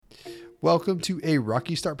Welcome to a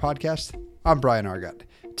Rocky Start podcast. I'm Brian Argott.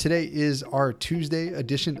 Today is our Tuesday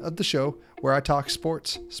edition of the show where I talk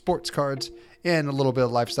sports cards, and a little bit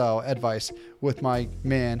of lifestyle advice with my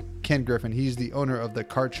man, Ken Griffin. He's the owner of the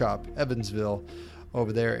card shop, Evansville,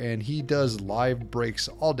 over there, and he does live breaks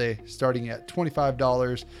all day, starting at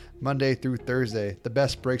 $25 Monday through Thursday. The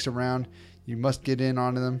best breaks around. You must get in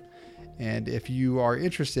on them. And if you are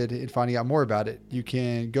interested in finding out more about it, you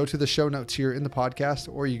can go to the show notes here in the podcast,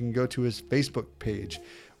 or you can go to his Facebook page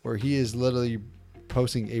where he is literally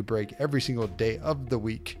posting a break every single day of the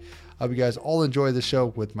week. I hope you guys all enjoy the show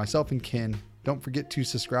with myself and Ken. Don't forget to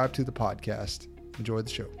subscribe to the podcast. Enjoy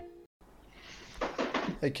the show.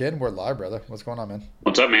 Hey, Ken, we're live, brother. What's going on, man?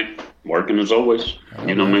 What's up, man? Working as always.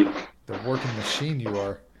 You know me. The working machine you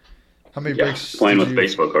are. How many breaks? Playing with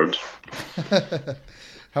baseball cards.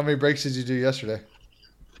 How many breaks did you do yesterday?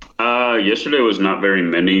 Yesterday was not very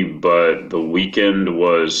many, but the weekend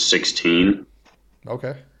was 16.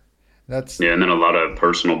 Okay. And then a lot of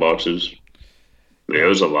personal boxes. Yeah, it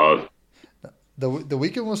was a lot. The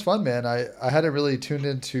weekend was fun, man. I hadn't really tuned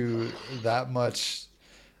into that much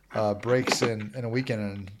breaks in a weekend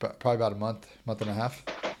in probably about a month and a half.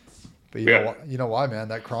 But you know why, man?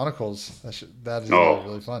 That Chronicles, that is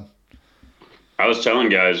really fun. I was telling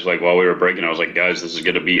guys, like, while we were breaking, I was like, guys, this is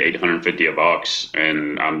going to be $850 a box,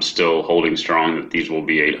 and I'm still holding strong that these will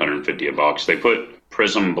be $850 a box. They put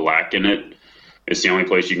Prism Black in it. It's the only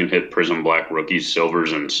place you can hit Prism Black rookies,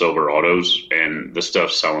 silvers, and silver autos, and the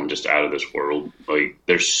stuff's selling just out of this world. Like,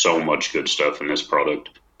 there's so much good stuff in this product.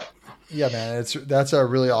 Yeah, man, that's a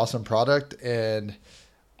really awesome product, and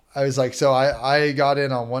I was like, so I got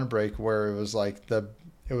in on one break where it was like the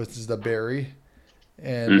berry,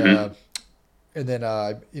 and and then,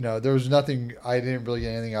 there was nothing, I didn't really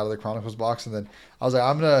get anything out of the Chronicles box. And then I was like,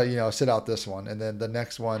 I'm going to, sit out this one. And then the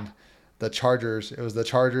next one, the Chargers, it was the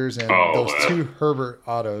Chargers and those two Herbert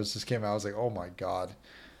autos just came out. I was like, oh my God.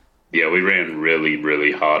 Yeah, we ran really,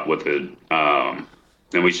 really hot with it.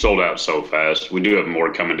 And we sold out so fast. We do have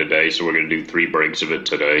more coming today, so we're going to do 3 breaks of it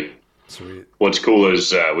today. Sweet. What's cool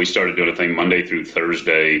is we started doing a thing Monday through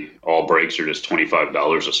Thursday. All breaks are just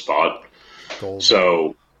 $25 a spot. Gold.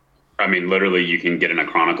 So, I mean, literally, you can get in a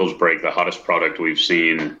Chronicles break, the hottest product we've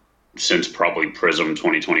seen since probably Prism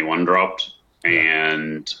 2021 dropped,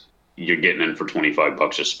 and you're getting in for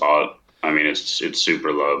 $25 a spot. I mean, it's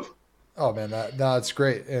super love. Oh man, that's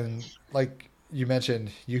great. And like you mentioned,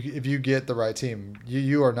 if you get the right team,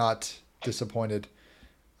 you are not disappointed.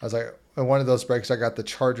 I was like, in one of those breaks, I got the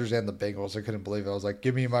Chargers and the Bengals. I couldn't believe it. I was like,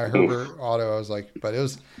 give me my Herbert auto. I was like, but it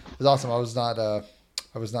was awesome. I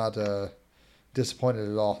was not disappointed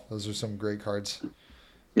at all. Those are some great cards.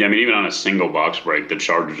 Yeah, I mean, even on a single box break, the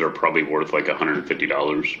Chargers are probably worth like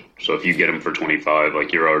 $150. So if you get them for $25,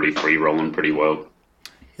 like, you're already free rolling pretty well.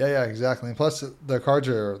 Yeah, exactly. And plus, the cards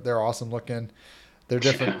they're awesome looking. They're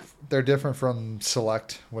different. Yeah. They're different from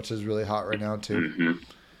Select, which is really hot right now too.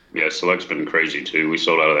 Mm-hmm. Yeah, Select's been crazy too. We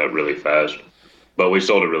sold out of that really fast, but we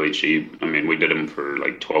sold it really cheap. I mean, we did them for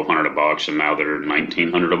like $1,200 a box, and now they're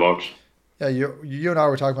 $1,900 a box. Yeah, you and I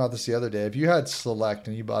were talking about this the other day. If you had Select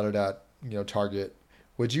and you bought it at Target,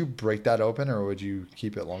 would you break that open or would you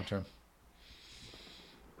keep it long term?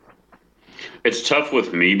 It's tough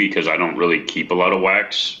with me because I don't really keep a lot of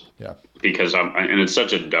wax. Yeah. Because and it's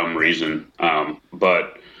such a dumb reason.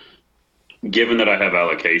 But given that I have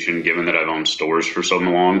allocation, given that I've owned stores for so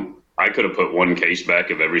long, I could have put one case back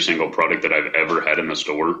of every single product that I've ever had in the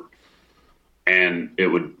store, and it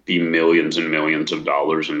would be millions and millions of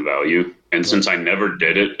dollars in value. And since I never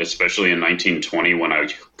did it, especially in 1920 when I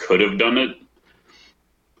could have done it,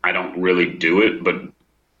 I don't really do it. But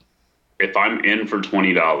if I'm in for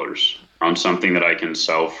 $20 on something that I can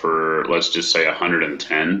sell for, let's just say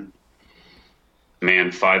 110,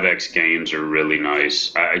 man, 5X gains are really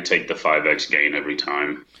nice. I take the 5X gain every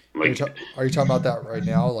time. Like, are you talking about that right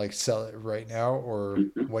now? Like, sell it right now, or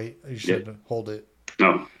wait, you should hold it?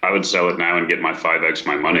 No, I would sell it now and get my 5X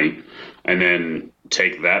my money, and then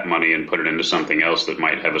take that money and put it into something else that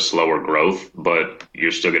might have a slower growth, but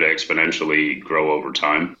you're still going to exponentially grow over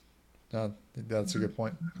time. That's a good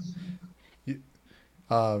point.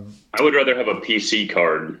 I would rather have a PC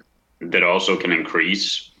card that also can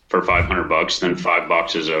increase for $500 than 5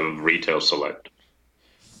 boxes of retail Select.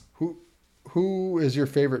 Who is your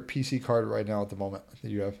favorite PC card right now at the moment that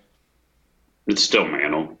you have? It's still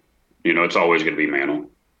Mantle. It's always going to be Mantle.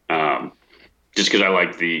 Just because I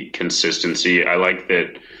like the consistency. I like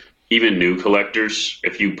that even new collectors,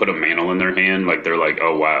 if you put a Mantle in their hand, like, they're like,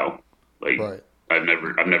 oh, wow. Like, right. I've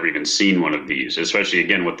never even seen one of these, especially,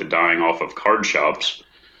 again, with the dying off of card shops.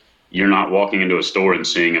 you're not walking into a store and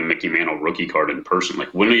seeing a Mickey Mantle rookie card in person. Like,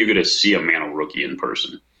 when are you going to see a Mantle rookie in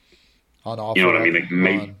person? On You know what I offer mean? Like,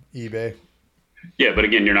 maybe, on eBay. yeah, but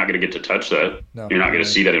again, you're not going to get to touch that. No, You're not going to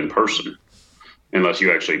really. see that in person unless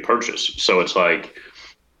you actually purchase. So it's like,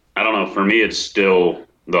 I don't know. For me, it's still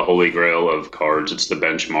the holy grail of cards. It's the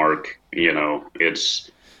benchmark. You know,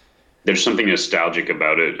 there's something nostalgic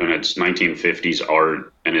about it, and it's 1950s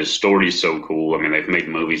art, and his story's so cool. I mean, they've made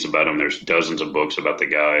movies about him. There's dozens of books about the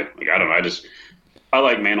guy. Like, I don't know. I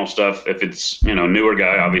like Mantle stuff. If it's, newer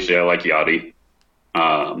guy, obviously I like Yachty.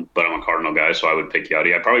 But I'm a Cardinal guy, so I would pick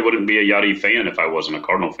Yachty. I probably wouldn't be a Yachty fan if I wasn't a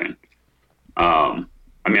Cardinal fan.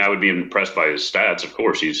 I mean, I would be impressed by his stats. Of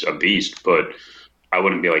course, he's a beast, but I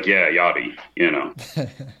wouldn't be like, yeah, Yachty, you know,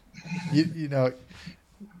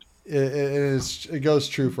 it goes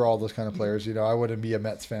true for all those kind of players. I wouldn't be a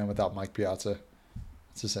Mets fan without Mike Piazza.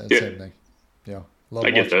 It's the same thing.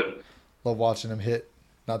 I get that. Love watching him hit.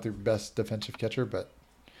 Not the best defensive catcher, but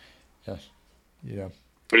yeah.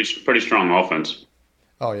 Pretty strong offense.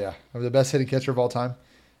 Oh yeah, I'm the best hitting catcher of all time,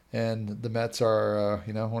 and the Mets are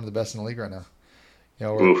one of the best in the league right now.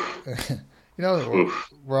 Oof.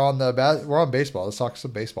 We're on we're on baseball. Let's talk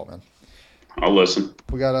some baseball, man. I'll listen.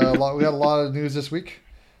 We got a lot of news this week.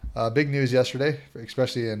 Big news yesterday,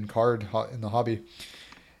 especially in the hobby.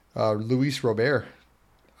 Luis Robert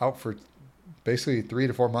out for basically 3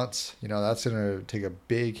 to 4 months. That's going to take a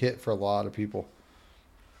big hit for a lot of people.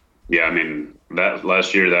 Yeah, I mean, that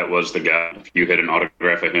last year, that was the guy. If you hit an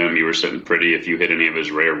autograph of him, you were sitting pretty. If you hit any of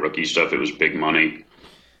his rare rookie stuff, it was big money.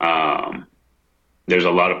 There's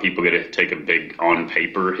a lot of people going to take a big on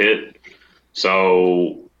paper hit.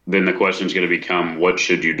 So then the question is going to become, what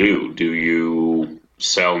should you do? Do you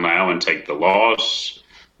sell now and take the loss?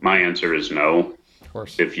 My answer is no. Of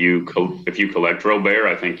course. If you collect Robert,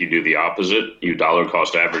 I think you do the opposite. You dollar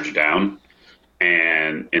cost average down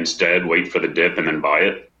and instead wait for the dip and then buy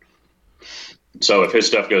it. So if his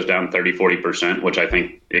stuff goes down 30, 40%, which I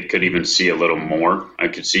think it could even see a little more, I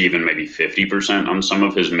could see even maybe 50% on some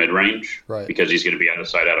of his mid-range, right, because he's going to be out of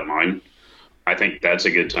sight, out of mind. I think that's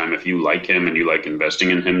a good time if you like him and you like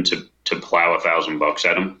investing in him to plow $1,000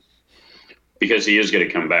 at him, because he is going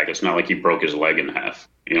to come back. It's not like he broke his leg in half.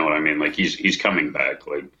 You know what I mean? Like, he's coming back.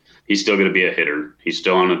 Like, he's still going to be a hitter. He's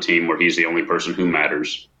still on a team where he's the only person who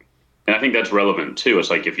matters. And I think that's relevant too. It's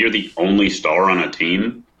like, if you're the only star on a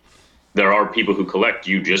team, there are people who collect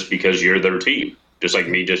you just because you're their team. Just like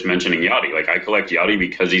me just mentioning Yachty. Like, I collect Yachty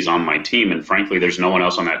because he's on my team, and frankly, there's no one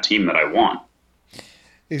else on that team that I want.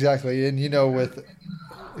 Exactly. And,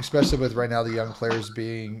 especially with right now the young players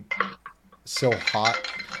being so hot,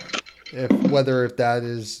 whether that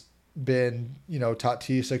has been,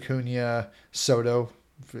 Tatis, Acuna, Soto,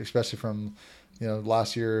 especially from,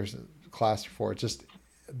 last year's class before, just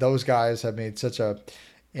those guys have made such a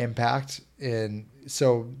impact. And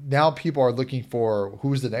so now people are looking for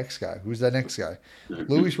who's the next guy. Who's that next guy?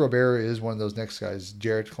 Luis Robert is one of those next guys.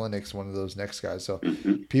 Jarrett Klinick's one of those next guys. So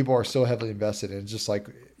people are so heavily invested in it. Just like,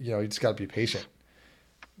 you just got to be patient.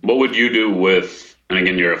 What would you do with, and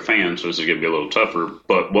again, you're a fan, so this is going to be a little tougher,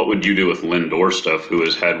 but what would you do with Lindor stuff, who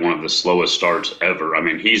has had one of the slowest starts ever? I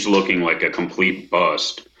mean, he's looking like a complete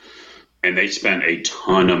bust, and they spent a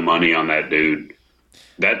ton of money on that dude.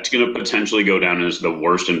 That's going to potentially go down as the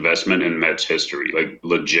worst investment in Mets history, like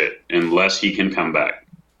legit, unless he can come back.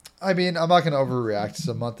 I mean, I'm not going to overreact. It's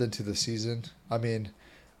a month into the season. I mean,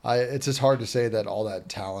 it's just hard to say that all that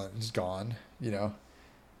talent is gone,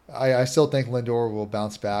 I still think Lindor will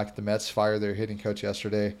bounce back. The Mets fired their hitting coach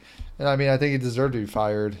yesterday. And, I mean, I think he deserved to be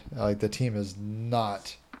fired. Like, the team is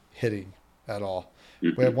not hitting at all.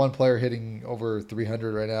 Mm-hmm. We have one player hitting over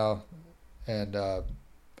 300 right now. And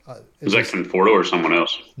is that Conforto or someone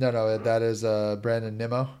else? No, that is Brandon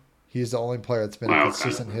Nimmo. He's the only player that's been a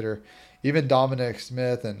consistent hitter. Even Dominic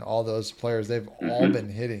Smith and all those players, they've all been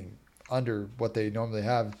hitting under what they normally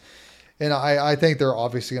have. And I think they're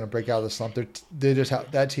obviously going to break out of the slump. They just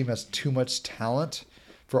have, that team has too much talent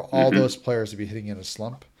for all those players to be hitting in a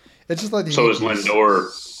slump. It's just like the Yankees. So is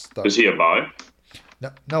Lindor? Is he a buy?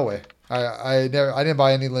 No way. I didn't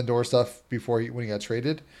buy any Lindor stuff before when he got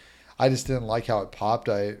traded. I just didn't like how it popped.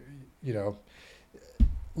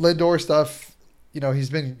 Lindor stuff. He's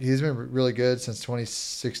been really good since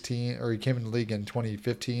 2016, or he came in the league in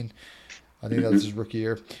 2015. I think that was his rookie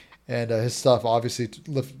year. And his stuff obviously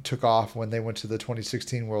took off when they went to the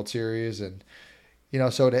 2016 World Series. And,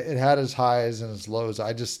 so it had its highs and its lows.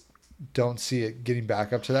 I just don't see it getting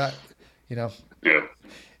back up to that, Yeah.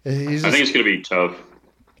 I think it's going to be tough.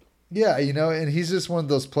 Yeah, and he's just one of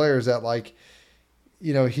those players that, like,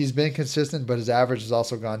 he's been consistent, but his average has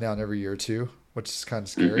also gone down every year too, which is kind of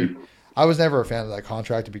scary. I was never a fan of that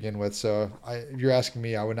contract to begin with. So if you're asking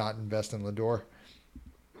me, I would not invest in Lindor.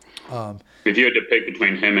 If you had to pick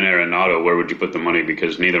between him and Arenado, where would you put the money?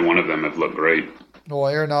 Because neither one of them have looked great.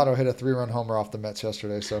 Well, Arenado hit a 3-run homer off the Mets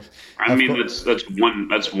yesterday, so I mean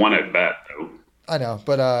that's one at bat though. I know,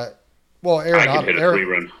 but Arenado, I could hit a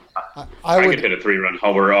 3-run. I could hit a 3-run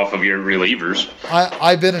homer off of your relievers.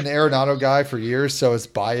 I've been an Arenado guy for years, so it's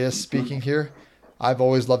bias speaking here. I've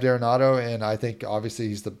always loved Arenado, and I think obviously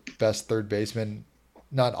he's the best third baseman.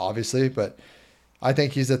 Not obviously, but I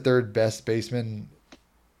think he's the third best baseman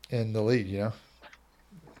in the league.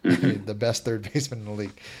 The best third baseman in the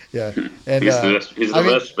league. Yeah, and he's the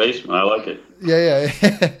best baseman. I like it.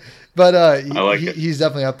 Yeah. But I like it. He's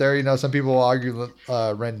definitely up there. Some people will argue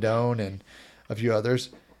Rendon and a few others,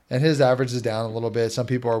 and his average is down a little bit. Some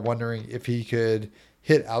people are wondering if he could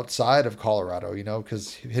hit outside of Colorado,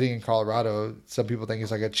 because hitting in Colorado, some people think it's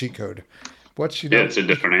like a cheat code. Yeah, it's a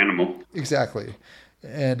different animal. Exactly.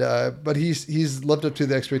 And but he's lived up to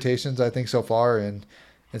the expectations, I think, so far in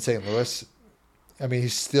St. Louis. I mean,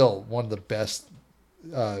 he's still one of the best.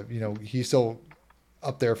 He's still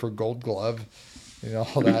up there for Gold Glove.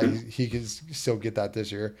 All that. He can still get that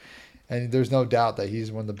this year. And there's no doubt that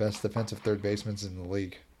he's one of the best defensive third basemen in the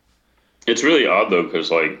league. It's really odd, though, because,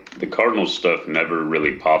 the Cardinals stuff never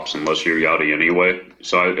really pops unless you're Yachty anyway.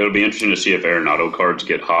 So it'll be interesting to see if Arenado cards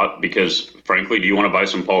get hot because, frankly, do you want to buy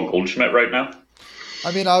some Paul Goldschmidt right now?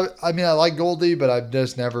 I mean, I like Goldie, but I've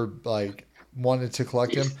just never, wanted to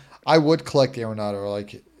collect him. I would collect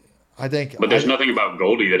Arenado, I think. But there's nothing about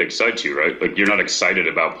Goldie that excites you, right? You're not excited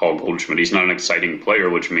about Paul Goldschmidt. He's not an exciting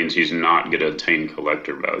player, which means he's not going to attain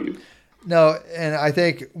collector value. No, and I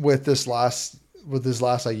think with this last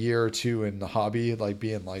year or two in the hobby,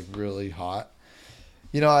 being really hot,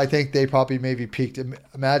 I think they probably maybe peaked.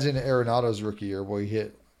 Imagine Arenado's rookie year where he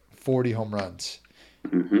hit 40 home runs.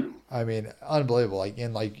 Mm-hmm. I mean, unbelievable.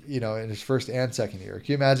 In his first and second year. Can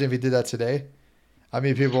you imagine if he did that today? I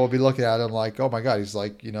mean, people will be looking at him like, oh my God, he's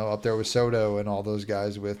up there with Soto and all those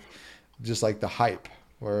guys with just the hype.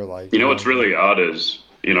 Where what's really odd is,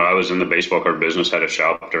 I was in the baseball card business, had a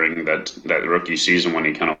shop during that rookie season when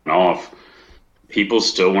he kind of went off. People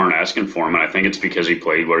still weren't asking for him, and I think it's because he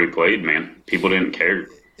played where he played, man. People didn't care.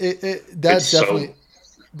 That's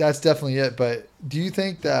definitely it. But do you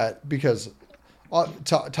think that because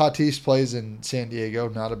Tatis plays in San Diego,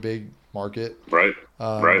 not a big market. Right.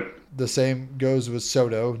 Right. The same goes with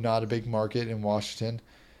Soto, not a big market in Washington.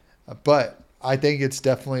 But I think it's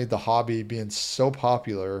definitely the hobby being so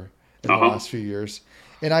popular in the last few years.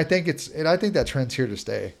 And I think that trend's here to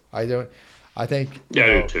stay. I think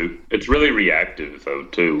I do too. It's really reactive though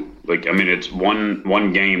too. It's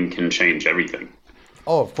one game can change everything.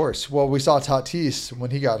 Oh, of course. Well, we saw Tatis when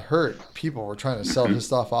he got hurt. People were trying to sell his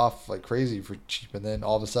stuff off like crazy for cheap, and then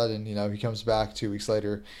all of a sudden, he comes back 2 weeks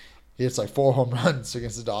later. He hits 4 home runs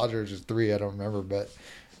against the Dodgers, or 3, I don't remember, but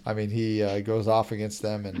I mean he goes off against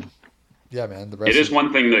them, and yeah, man. The rest. It is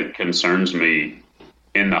one thing that concerns me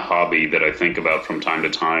in the hobby that I think about from time to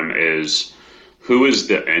time is who is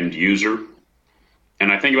the end user.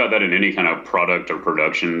 And I think about that in any kind of product or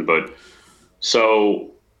production. But so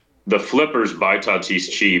the flippers buy Tatis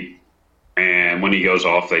cheap, and when he goes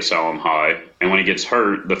off, they sell him high. And when he gets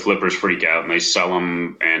hurt, the flippers freak out and they sell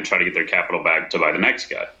him and try to get their capital back to buy the next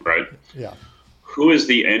guy, right? Yeah. Who is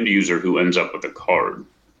the end user who ends up with the card?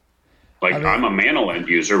 I'm a Mantle end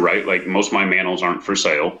user, right? Most of my Mantles aren't for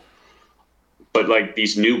sale. But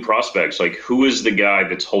these new prospects, who is the guy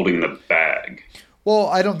that's holding the bag? Well,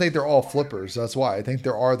 I don't think they're all flippers. That's why I think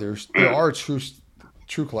there are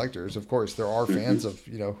true collectors. Of course, there are fans of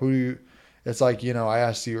who do you. It's I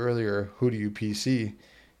asked you earlier, who do you PC,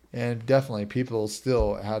 and definitely people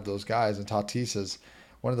still have those guys, and Tatis is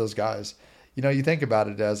one of those guys. You think about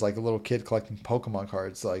it as a little kid collecting Pokemon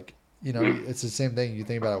cards. It's the same thing. You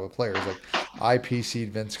think about it with players. I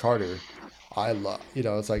PC'd Vince Carter. I love.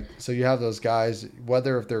 So you have those guys,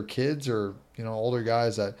 whether if they're kids or older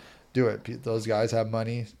guys that do it. Those guys have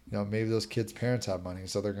money. Maybe those kids' parents have money,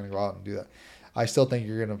 so they're going to go out and do that. I still think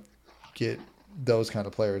you're going to get those kind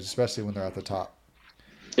of players, especially when they're at the top.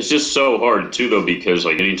 It's just so hard too, though, because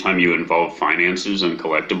anytime you involve finances and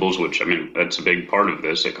collectibles, which that's a big part of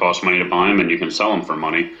this. It costs money to buy them, and you can sell them for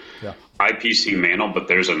money. Yeah. I PC Mantle, but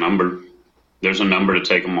there's a number. There's a number to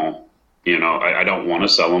take them all. I don't want to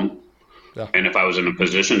sell them. Yeah. And if I was in a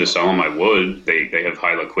position to sell them, I would. They have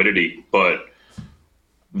high liquidity, but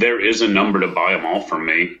there is a number to buy them all from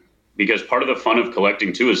me, because part of the fun of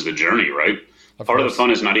collecting too is the journey, right? Part of the fun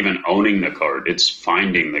is not even owning the card; it's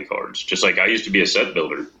finding the cards. Just like I used to be a set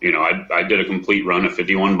builder. I did a complete run of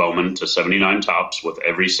 51 Bowman to 79 Tops with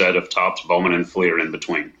every set of Tops, Bowman, and Fleer in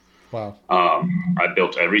between. Wow. I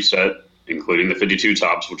built every set, including the 52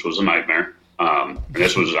 tops, which was a nightmare.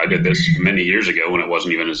 I did this many years ago when it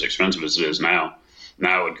wasn't even as expensive as it is now.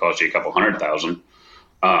 Now it would cost you a couple $100,000.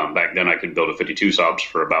 Back then I could build a 52 tops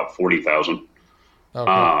for about 40,000.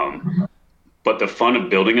 Okay. But the fun of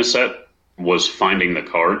building a set was finding the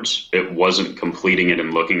cards. It wasn't completing it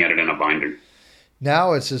and looking at it in a binder.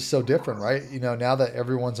 Now it's just so different, right? Now that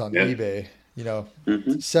everyone's on Yeah. eBay,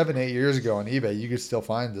 Mm-hmm. 7, 8 years ago on eBay, you could still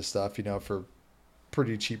find this stuff, for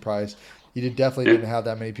pretty cheap price. Definitely didn't have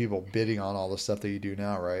that many people bidding on all the stuff that you do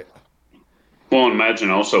now, right? Well,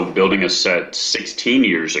 imagine also building a set 16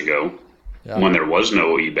 years ago Yeah. when there was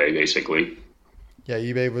no eBay, basically. Yeah,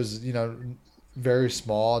 eBay was, very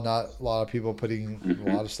small, not a lot of people putting a Mm-hmm.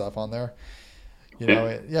 lot of stuff on there.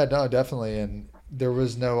 Yeah. Yeah, no, definitely. And there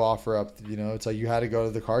was no offer up, it's like you had to go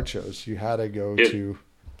to the card shows. You had to go Yeah. to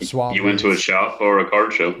swap You went to a meets. shop or a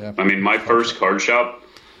card show. Yeah. I mean, my first card shop,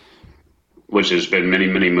 which has been many,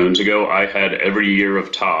 many moons ago, I had every year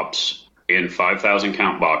of tops in 5,000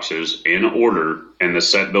 count boxes in order, and the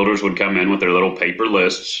set builders would come in with their little paper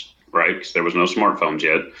lists, right? Because there was no smartphones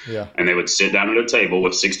yet. Yeah. And they would sit down at a table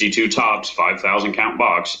with 62 tops, 5,000 count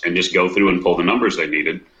box, and just go through and pull the numbers they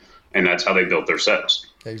needed. And that's how they built their sets.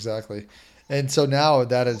 Exactly. And so now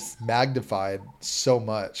that is magnified so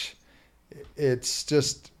much. It's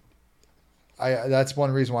just that's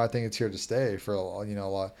one reason why I think it's here to stay for a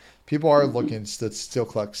lot. People are looking to still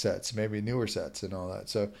collect sets, maybe newer sets and all that.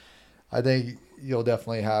 So I think you'll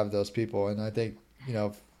definitely have those people, and I think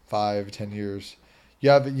 5, 10 years, you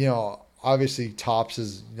have obviously Tops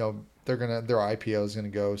is their IPO is gonna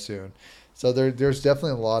go soon, so there's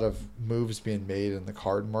definitely a lot of moves being made in the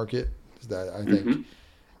card market that I think, Mm-hmm.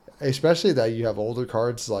 especially that you have older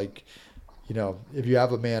cards like if you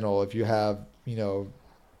have a Mantle, if you have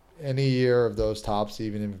any year of those Tops,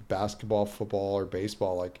 even in basketball, football, or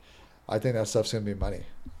baseball, like I think that stuff's gonna be money,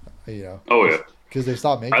 Oh, yeah. because they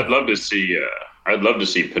stopped making I'd it. love to see. I'd love to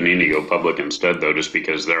see Panini go public instead, though, just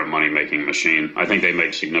because they're a money-making machine. I think they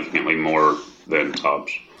make significantly more than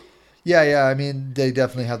Tops. Yeah. I mean, they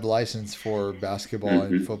definitely have the license for basketball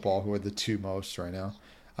and Mm-hmm. football, who are the two most right now.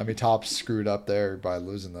 I mean, Tops screwed up there by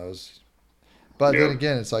losing those. But then Yeah,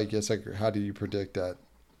 again, it's like how do you predict that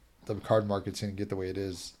the card market's going to get the way it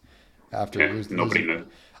is after yeah. losing? Nobody knows.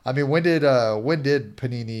 I mean, when did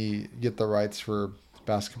Panini get the rights for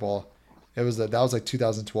basketball? That was like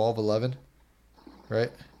 2012, 11, right?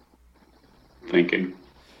 Thinking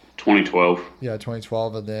 2012. Yeah,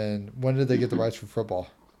 2012. And then when did they get the rights for football?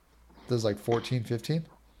 That was like 14, 15?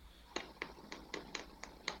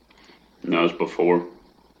 No, it was before.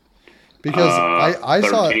 Because I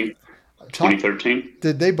saw 13, Top. 2013.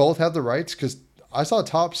 Did they both have the rights? Because I saw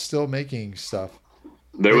Topps still making stuff.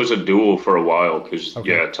 There was a duel for a while because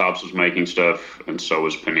Okay. yeah, Topps was making stuff and so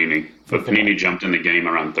was Panini. For But football. Panini jumped in the game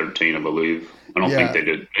around 13, I believe. I don't Yeah. think they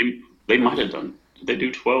did. They might have done. Did they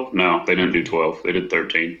do 12? No, they didn't do 12. They did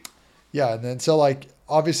 13. Yeah, and then so like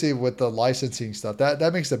obviously with the licensing stuff,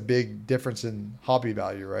 that makes a big difference in hobby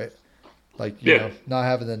value, right? Like Yeah. not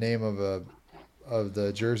having the name of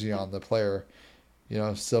the jersey on the player,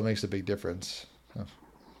 still makes a big difference.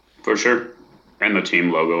 For sure. And the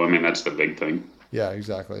team logo. I mean, that's the big thing. Yeah,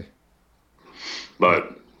 exactly.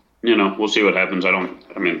 But, we'll see what happens.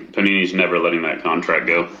 Panini's never letting that contract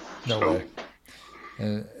go. No So, way.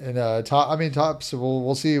 And Topps.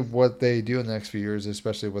 We'll see what they do in the next few years,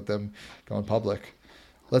 especially with them going public.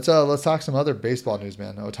 Let's talk some other baseball news,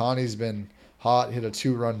 man. Otani's been hot. Hit a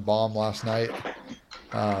 2-run bomb last night.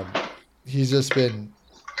 He's just been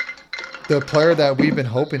the player that we've been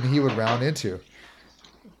hoping he would round into.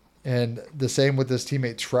 And the same with his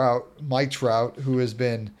teammate Mike Trout, who has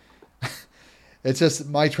been. It's just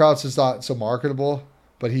Mike Trout's just not so marketable,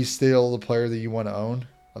 but he's still the player that you want to own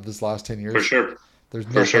of this last 10 years. for sure. There's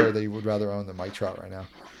no For sure. player that you would rather own than Mike Trout right now.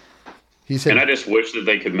 He's And I hitting. just wish that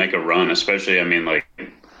they could make a run, especially,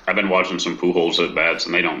 I've been watching some Pujols at bats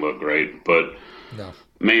and they don't look great. But, No.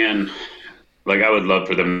 man, I would love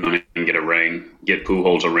for them to get a ring, get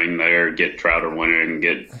Pujols a ring there, get Trout a ring,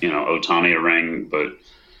 get, Otani a ring. But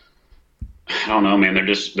I don't know, man.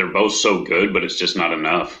 They're both so good, but it's just not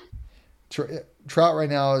enough. Trout right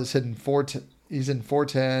now is hitting he's in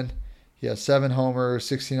 410. He has 7 homers,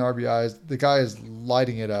 16 RBIs. The guy is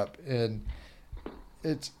lighting it up, and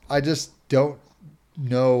I just don't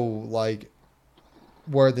know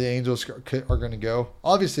where the Angels are going to go.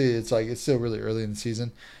 Obviously, it's still really early in the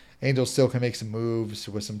season. Angels still can make some moves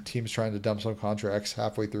with some teams trying to dump some contracts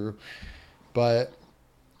halfway through, but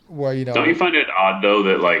Don't you find it odd, though,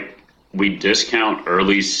 that, we discount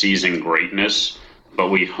early season greatness, but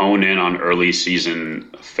we hone in on early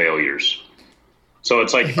season failures? So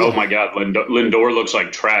it's like, oh my God, Lindor looks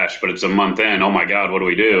like trash, but it's a month in. Oh my God, what do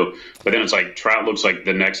we do? But then it's like Trout looks like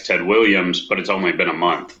the next Ted Williams, but it's only been a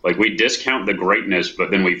month. Like we discount the greatness,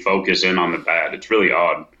 but then we focus in on the bad. It's really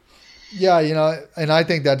odd. Yeah, and I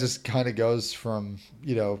think that just kind of goes from,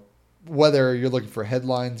 whether you're looking for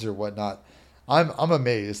headlines or whatnot. I'm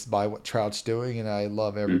amazed by what Trout's doing, and I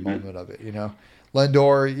love every moment of it.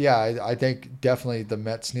 Lindor, yeah, I think definitely the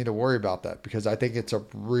Mets need to worry about that because I think it's a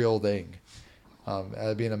real thing.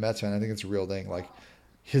 Being a Mets fan, I think it's a real thing. Like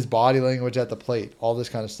his body language at the plate, all this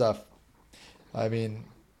kind of stuff. I mean,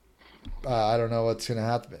 I don't know what's going to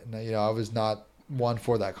happen. I was not one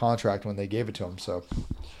for that contract when they gave it to him. So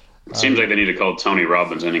it seems like they need to call Tony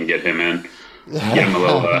Robbins in and get him in. Give him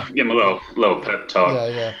a little pep talk.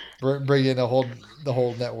 Yeah. Bring in the whole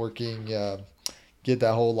networking. Get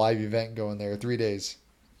that whole live event going there. 3 days.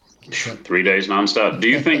 3 days nonstop. Do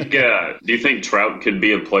you think Trout could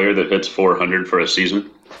be a player that hits 400 for a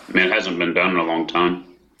season? I mean, it hasn't been done in a long time.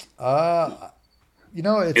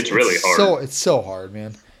 It's really hard. It's so hard,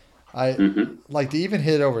 man. Like to even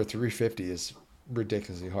hit over 350 is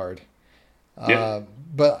ridiculously hard. Yeah.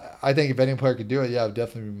 But I think if any player could do it, yeah, it would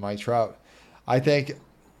definitely be Mike Trout. I think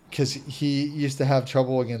because he used to have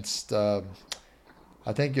trouble against,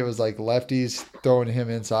 I think it was like lefties throwing him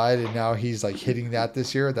inside, and now he's like hitting that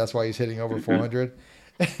this year. That's why he's hitting over 400.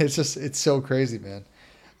 It's so crazy, man.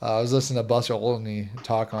 I was listening to Buster Olney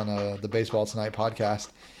talk on the Baseball Tonight podcast,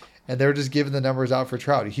 and they were just giving the numbers out for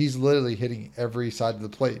Trout. He's literally hitting every side of the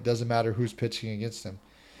plate. It doesn't matter who's pitching against him.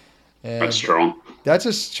 And that's strong. That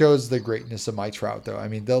just shows the greatness of Mike Trout, though. I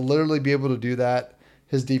mean, they'll literally be able to do that.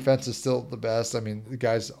 His defense is still the best. I mean, the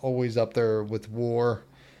guy's always up there with WAR.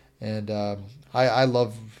 And I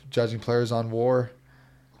love judging players on WAR.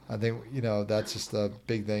 I think, that's just a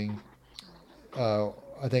big thing.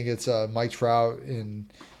 I think it's Mike Trout,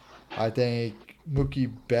 and I think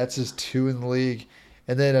Mookie Betts is 2 in the league.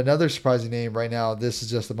 And then another surprising name right now, this is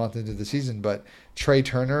just a month into the season, but Trey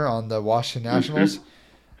Turner on the Washington Nationals.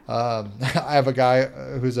 I have a guy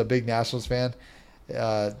who's a big Nationals fan,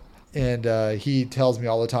 and he tells me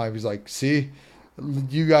all the time, he's like, see,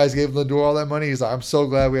 you guys gave Lindor all that money. He's like, I'm so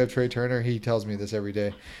glad we have Trey Turner. He tells me this every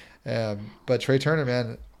day. But Trey Turner,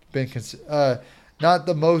 man, been not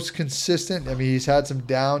the most consistent. I mean, he's had some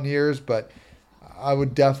down years, but I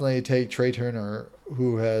would definitely take Trey Turner,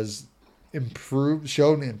 who has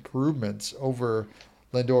shown improvements over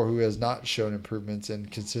Lindor, who has not shown improvements in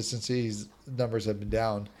consistency. His numbers have been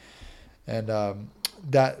down. And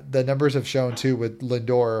that the numbers have shown, too, with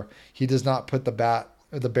Lindor, he does not put the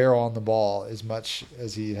barrel on the ball as much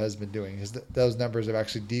as he has been doing. Those numbers have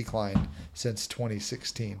actually declined since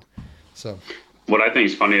 2016. So, what I think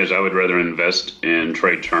is funny is I would rather invest in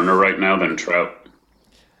Trey Turner right now than Trout.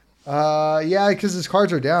 Yeah, because his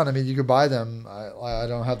cards are down. I mean, you could buy them. I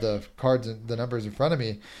don't have the numbers in front of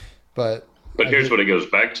me, but here's what it goes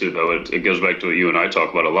back to, though. It goes back to what you and I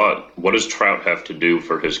talk about a lot. What does Trout have to do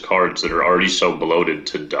for his cards that are already so bloated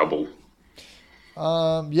to double?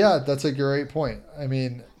 Yeah, that's a great point. I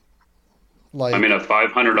mean, a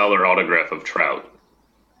 $500 autograph of Trout,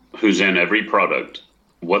 who's in every product.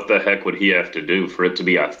 What the heck would he have to do for it to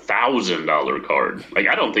be $1,000 card? Like,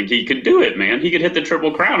 I don't think he could do it, man. He could hit the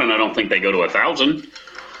Triple Crown, and I don't think they go to 1,000.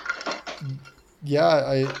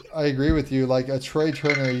 Yeah, I agree with you. Like a Trey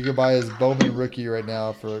Turner, you could buy his Bowman rookie right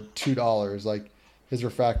now for $2. Like his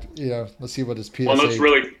refract, let's see what his PSA. Well, let's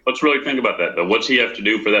really think about that though. What's he have to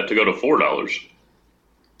do for that to go to $4?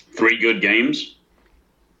 3 good games.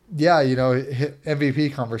 Yeah,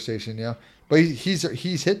 MVP conversation. Yeah, but he's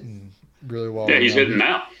hitting really well. Yeah, he's hitting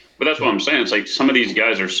now. But that's what I'm saying. It's like some of these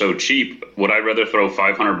guys are so cheap. Would I rather throw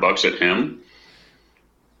 $500 at him?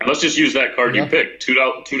 And let's just use that card you picked,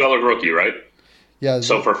 $2 rookie, right? Yeah.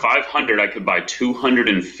 So for $500, I could buy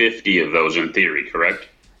 250 of those in theory, correct?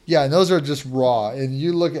 Yeah, and those are just raw. And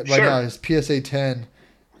you look at right now his PSA 10.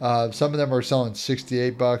 Some of them are selling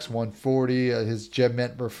 $68, $140. His Gem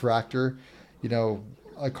Mint Refractor,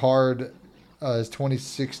 a card, his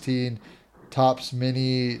 2016 Topps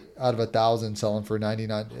Mini out of 1,000 selling for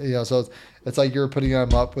 $99. So it's like you're putting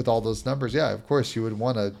them up with all those numbers. Yeah, of course you would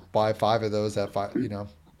want to buy 5 of those at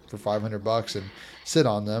for $500 and sit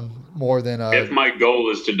on them more than. If my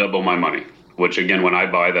goal is to double my money, which again, when I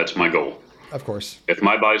buy, that's my goal. Of course. If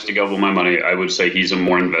my buy is to double my money, I would say he's a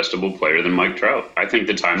more investable player than Mike Trout. I think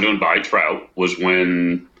the time to buy Trout was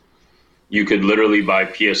when you could literally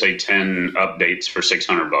buy PSA 10 updates for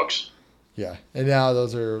 $600. Yeah, and now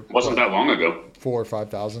those are wasn't that long ago. 4,000 or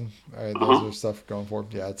 5,000. Those are stuff going for.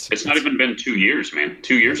 Yeah, it's not even been 2 years, man.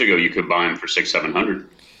 2 years ago, you could buy them for $600-700.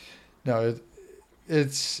 No,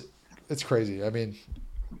 it's crazy. I mean,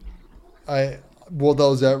 I Will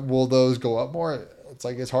those go up more?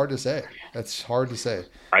 It's hard to say. It's hard to say.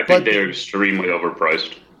 I think But they're extremely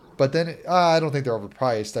overpriced. but then I don't think they're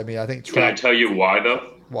overpriced. I mean, I think Can I Trout. tell you why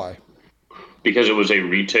though? Why? Because it was a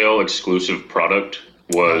retail exclusive product.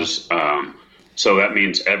 Uh, Was so that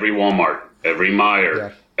means every Walmart, every yeah.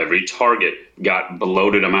 Meijer, every Target got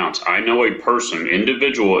bloated amounts. I know a person,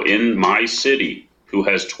 individual in my city, who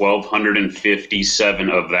has 1,257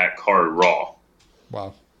 of that card raw.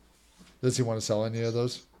 Wow. Does he want to sell any of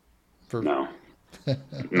those? For No,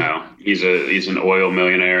 no, he's an oil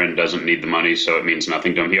millionaire and doesn't need the money, so it means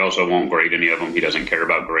nothing to him. He also won't grade any of them. He doesn't care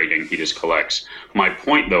about grading. He just collects. My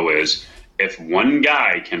point though is, if one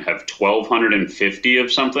guy can have 1,250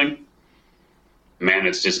 of something, man,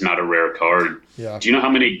 it's just not a rare card. yeah. Do you know how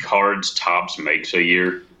many cards Topps makes a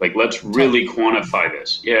year? Like, let's really quantify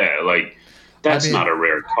this. Yeah, like I that's mean, not a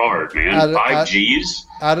rare card, man. out, Five out, G's.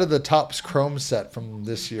 out of the Topps Chrome set from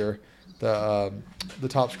this year, the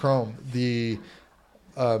Topps Chrome, the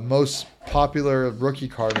most popular rookie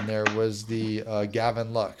card in there was the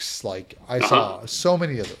Gavin Lux. Like I saw so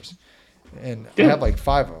many of those, and I Yeah. have like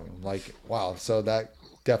 5 of them. Like wow, so that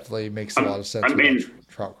definitely makes a lot of sense I with that mean,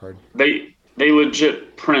 Trout card, they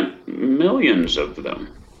legit print millions of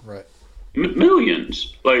them. right?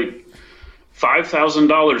 Millions, like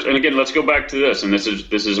 $5,000. And again, let's go back to this, and this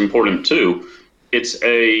is important too. It's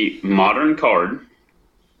a modern card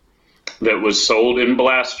that was sold in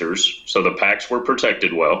blasters, so the packs were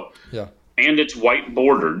protected well, Yeah, and it's white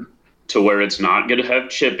bordered to where it's not going to have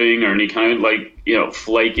chipping or any kind of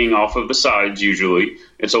flaking off of the sides. Usually,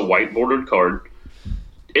 it's a white bordered card.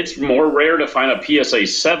 It's more rare to find a PSA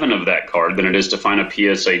 7 of that card than it is to find a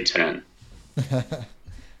PSA 10.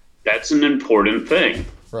 That's an important thing.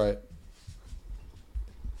 right.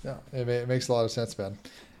 Yeah, it makes a lot of sense, man.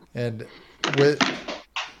 And with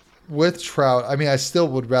with Trout, I mean, I still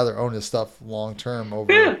would rather own his stuff long term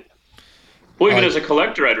over Yeah. Well, even like as a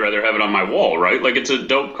collector, I'd rather have it on my wall, right? Like, it's a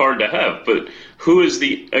dope card to have. But who is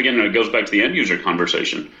again, it goes back to the end user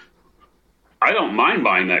conversation. I don't mind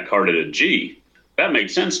buying that card at a G. That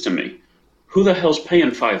makes sense to me. Who the hell's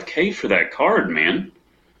paying 5K for that card, man?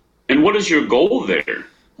 And what is your goal there?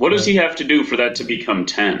 What does right. he have to do for that to become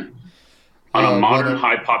 10 on a Win modern a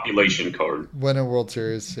high population card? win a World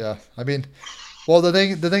Series. Yeah, I mean, well, the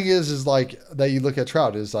thing is like that you look at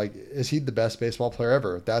Trout is like, is he the best baseball player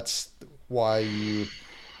ever? That's why you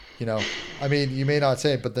know, I mean, you may not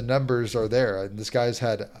say it, but the numbers are there. And this guy's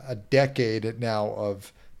had a decade now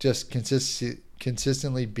of just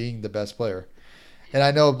consistently being the best player. And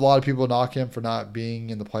I know a lot of people knock him for not being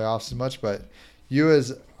in the playoffs as much, but you,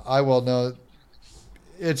 as I well know,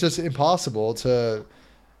 it's just impossible to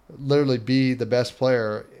literally be the best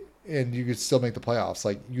player and you could still make the playoffs.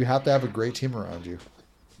 Like you have to have a great team around you.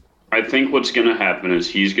 I think what's going to happen is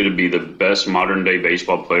he's going to be the best modern day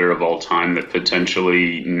baseball player of all time that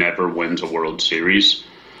potentially never wins a World Series.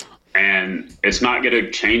 And it's not going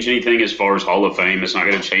to change anything as far as Hall of Fame. It's not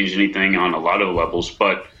going to change anything on a lot of levels,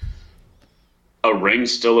 but a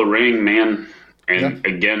ring's still a ring, man. Yeah. And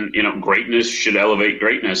again, greatness should elevate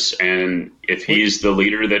greatness. And if he's the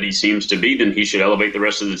leader that he seems to be, then he should elevate the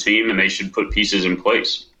rest of the team and they should put pieces in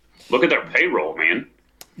place. Look at their payroll, man.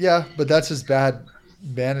 Yeah, but that's just bad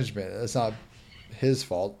management. It's not his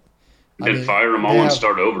fault. Then fire them all and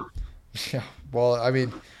start over. Yeah. Well, I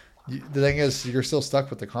mean, the thing is, you're still stuck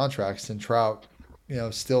with the contracts, and Trout,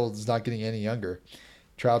 still is not getting any younger.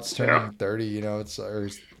 Trout's turning 30.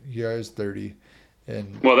 He is 30,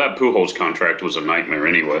 and Well, that Pujols contract was a nightmare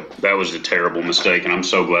anyway. That was a terrible mistake, and I'm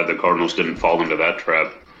so glad the Cardinals didn't fall into that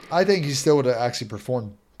trap. I think he still would have actually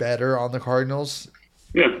performed better on the Cardinals.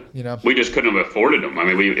 Yeah, we just couldn't have afforded him. I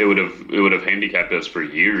mean, it would have handicapped us for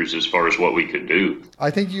years as far as what we could do.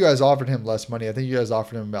 I think you guys offered him less money. I think you guys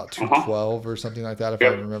offered him about 212 or something like that, if I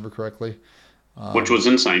remember correctly. Which was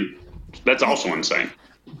insane. That's also insane.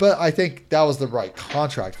 But I think that was the right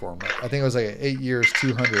contract for him. I think it was like 8 years,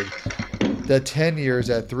 200. The 10 years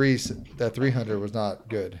at 300 was not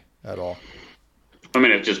good at all. I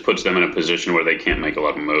mean, it just puts them in a position where they can't make a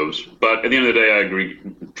lot of moves. But at the end of the day, I agree.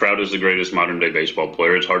 Trout is the greatest modern day baseball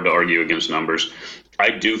player. It's hard to argue against numbers.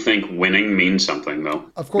 I do think winning means something, though.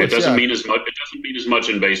 Of course, it doesn't mean as much. It doesn't mean as much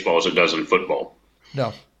in baseball as it does in football.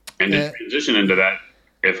 No. And to transition into that,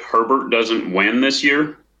 if Herbert doesn't win this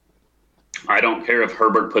year, I don't care if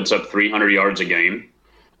Herbert puts up 300 yards a game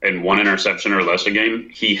and 1 interception or less a game.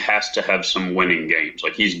 He has to have some winning games.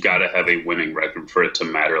 Like, he's got to have a winning record for it to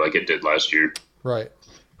matter like it did last year. Right.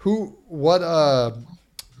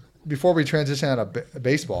 Before we transition out of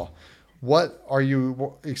baseball, what are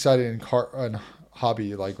you excited in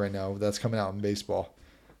hobby like right now that's coming out in baseball?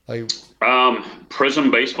 Like,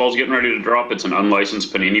 Prism Baseball's getting ready to drop. It's an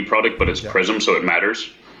unlicensed Panini product, but it's yeah. Prism, so it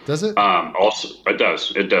matters. Does it? Also, it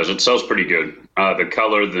does. It does. It sells pretty good. The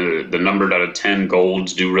color, the numbered out of 10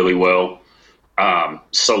 golds do really well.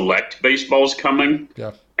 Select Baseball's coming.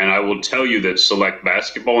 Yeah. And I will tell you that Select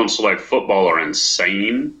Basketball and Select Football are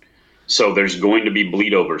insane. So there's going to be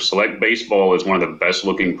bleed over. Select Baseball is one of the best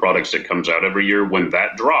looking products that comes out every year. When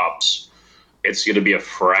that drops, it's going to be a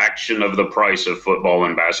fraction of the price of football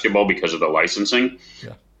and basketball because of the licensing.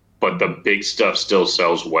 Yeah. But the big stuff still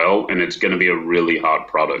sells well, and it's going to be a really hot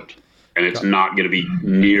product. And it's not going to be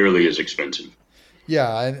nearly as expensive.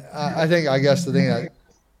 Yeah, and I guess the thing that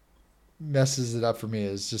messes it up for me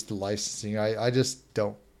is just the licensing. I just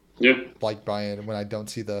don't like buying it when I don't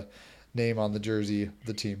see the name on the jersey of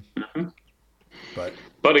the team. Mm-hmm.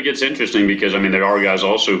 But it gets interesting because, I mean, there are guys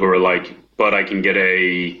also who are like, but I can get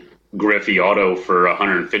a Griffey auto for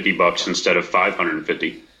 $150 instead of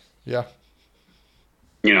 $550. Yeah.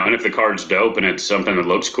 You know, and if the card's dope and it's something that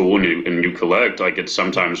looks cool and you collect, like, it's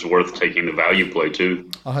sometimes worth taking the value play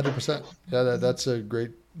too. 100%. Yeah, that's a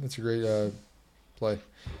great play.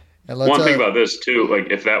 And one thing about this too,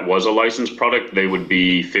 like if that was a licensed product, they would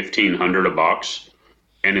be $1,500 a box,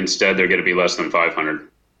 and instead they're going to be less than $500.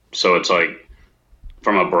 So it's like,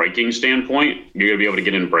 from a breaking standpoint, you're going to be able to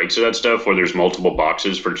get in breaks of that stuff where there's multiple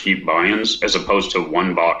boxes for cheap buy-ins, as opposed to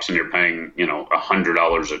one box and you're paying,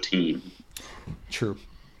 $100 a team. True.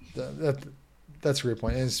 That's a great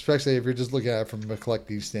point, and especially if you're just looking at it from a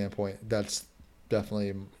collecting standpoint, that's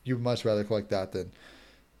definitely, you'd much rather collect that than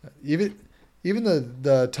even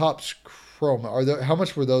the Topps Chrome. How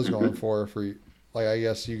much were those going for? Like, I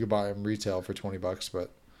guess you could buy them retail for $20,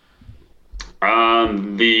 but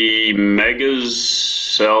the Megas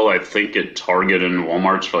sell, I think, at Target and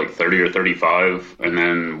Walmart's for like 30 or 35, and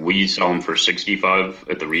then we sell them for 65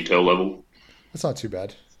 at the retail level. That's not too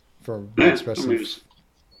bad for especially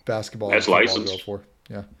basketball. That's licensed. Go for.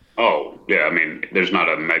 Yeah. Oh yeah, I mean, there's not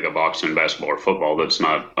a mega box in basketball or football that's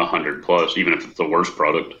not 100 plus, even if it's the worst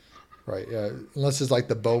product. Right. Yeah. Unless it's like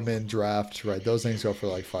the Bowman draft, right? Those things go for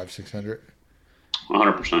like $500-$600.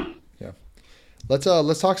 100%. Yeah.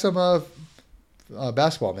 Let's talk some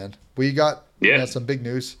basketball, man. We got some big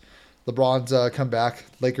news. LeBron's come back.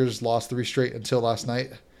 Lakers lost 3 straight until last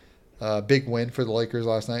night. Big win for the Lakers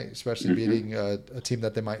last night, especially beating a team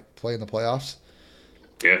that they might play in the playoffs.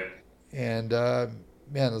 Yeah. And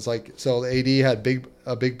man, it's like, so AD had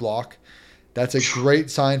a big block. That's a great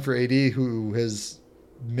sign for AD, who has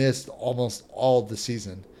missed almost all of the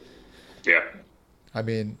season. Yeah. I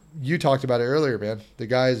mean, you talked about it earlier, man. The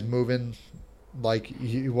guy is moving like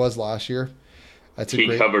he was last year.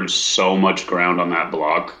 He covered so much ground on that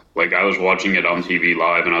block. Like, I was watching it on TV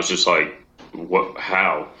live, and I was just like, "What?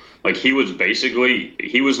 How?" Like, he was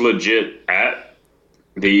legit at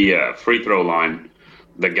the free throw line.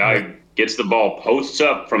 The guy gets the ball, posts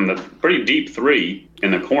up from the pretty deep 3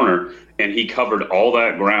 in the corner, and he covered all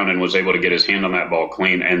that ground and was able to get his hand on that ball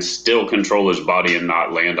clean and still control his body and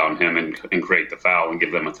not land on him and create the foul and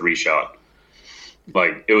give them a 3 shot.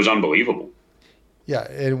 Like, it was unbelievable. Yeah,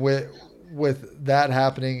 and with that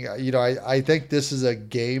happening, I think this is a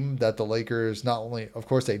game that the Lakers, not only, of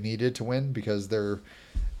course, they needed to win because they're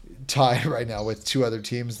tied right now with 2 other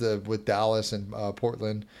teams, with Dallas and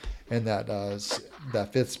Portland, and that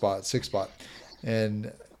 6th spot.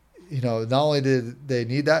 And not only did they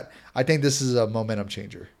need that, I think this is a momentum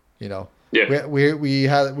changer. Yeah. We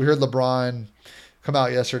heard LeBron come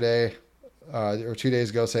out yesterday or 2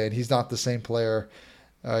 days ago saying he's not the same player.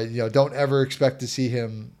 Don't ever expect to see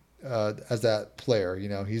him as that player.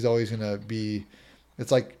 He's always going to be.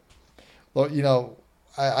 It's like,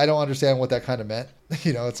 I don't understand what that kind of meant.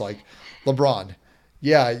 It's like, LeBron,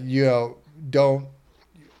 yeah, you've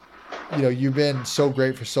been so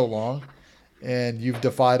great for so long, and you've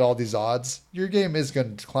defied all these odds. Your game is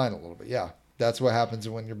going to decline a little bit. Yeah, that's what happens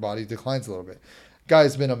when your body declines a little bit.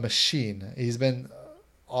 Guy's been a machine. He's been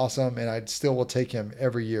awesome, and I still will take him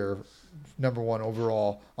every year, number 1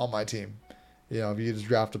 overall on my team. If you just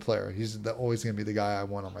draft a player, he's always going to be the guy I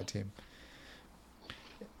want on my team.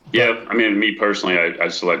 Yeah, I mean, me personally, I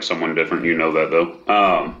select someone different. You know that,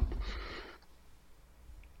 though.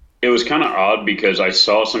 It was kind of odd because I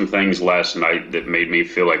saw some things last night that made me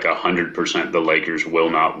feel like 100% the Lakers will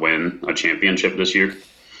not win a championship this year.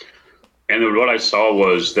 And what I saw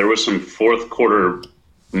was there was some fourth quarter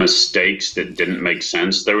mistakes that didn't make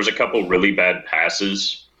sense. There was a couple really bad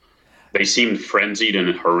passes. They seemed frenzied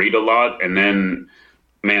and hurried a lot. And then,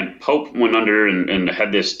 man, Pope went under and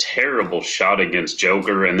had this terrible shot against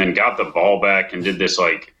Joker, and then got the ball back and did this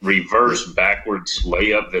like reverse backwards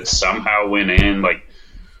layup that somehow went in. Like,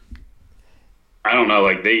 I don't know,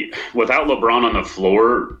 like without LeBron on the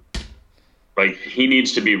floor, like he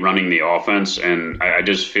needs to be running the offense, and I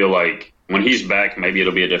just feel like when he's back, maybe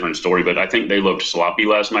it'll be a different story. But I think they looked sloppy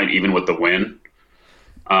last night, even with the win.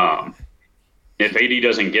 Um, if AD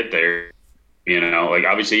doesn't get there, like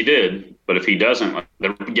obviously he did, but if he doesn't, like,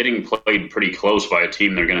 they're getting played pretty close by a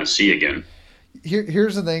team they're going to see again.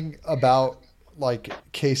 Here's the thing about like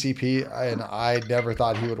KCP, and I never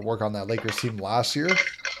thought he would work on that Lakers team last year.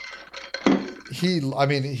 He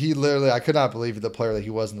literally, I could not believe the player that he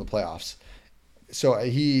was in the playoffs. So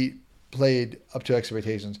he played up to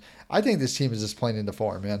expectations. I think this team is just playing into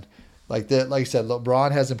form, man. Like I said,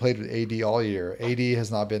 LeBron hasn't played with AD all year. AD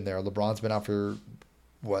has not been there. LeBron's been out for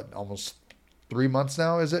almost 3 months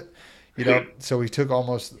now, is it? So he took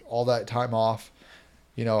almost all that time off.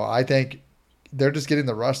 I think they're just getting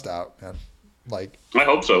the rust out, man. Like, I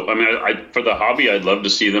hope so. I mean, for the hobby, I'd love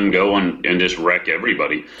to see them go and just wreck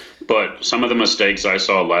everybody. But some of the mistakes I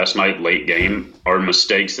saw last night, late game, are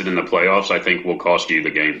mistakes that in the playoffs I think will cost you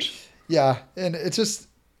the games. Yeah, and it's just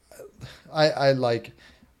I like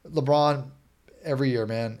LeBron every year,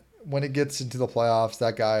 man. When it gets into the playoffs,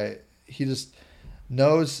 that guy, he just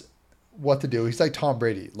knows what to do. He's like Tom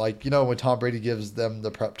Brady. Like, when Tom Brady gives them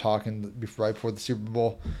the prep talk right before the Super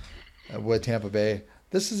Bowl with Tampa Bay.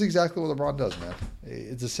 This is exactly what LeBron does, man.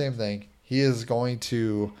 It's the same thing. He is going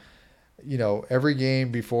to, every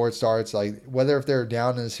game before it starts, like whether if they're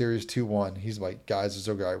down in the series 2-1, he's like, guys, it's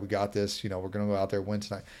okay. We got this. We're going to go out there and win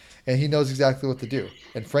tonight. And he knows exactly what to do.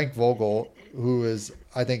 And Frank Vogel, who is,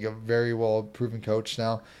 I think, a very well proven coach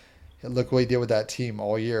now, look what he did with that team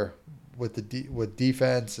all year with with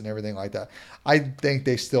defense and everything like that. I think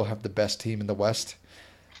they still have the best team in the West.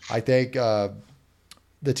 I think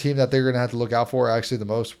the team that they're going to have to look out for actually the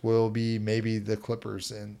most will be maybe the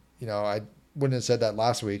Clippers. And, I wouldn't have said that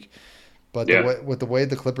last week, but with the way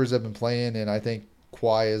the Clippers have been playing, and I think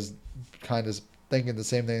Kawhi is kind of thinking the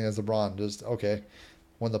same thing as LeBron, just, okay,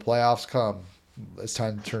 when the playoffs come, it's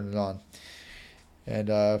time to turn it on. And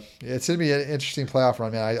it's going to be an interesting playoff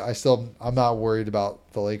run, man. I'm not worried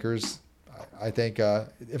about the Lakers. I think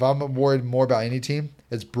if I'm worried more about any team,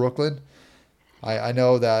 it's Brooklyn. I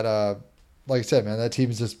know that, like I said, man, that team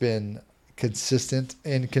has just been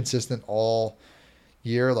inconsistent all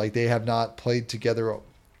year. Like, they have not played together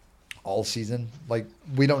all season. Like,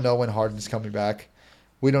 we don't know when Harden's coming back.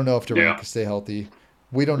 We don't know if Durant can stay healthy.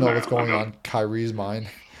 We don't know what's going on in Kyrie's mind.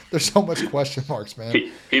 There's so much question marks, man.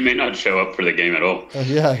 He may not show up for the game at all.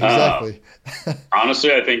 Yeah, exactly.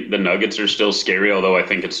 Honestly, I think the Nuggets are still scary, although I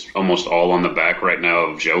think it's almost all on the back right now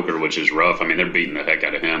of Joker, which is rough. I mean, they're beating the heck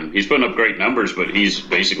out of him. He's putting up great numbers, but he's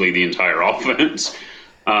basically the entire offense.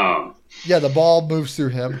 Yeah, the ball moves through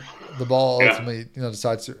him. The ball ultimately,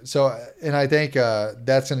 decides to. So, and I think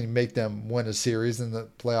that's going to make them win a series in the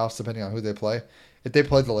playoffs, depending on who they play. If they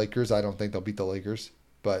play the Lakers, I don't think they'll beat the Lakers,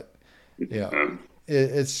 but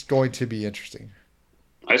it's going to be interesting.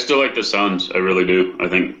 I still like the Suns. I really do. I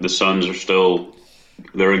think the Suns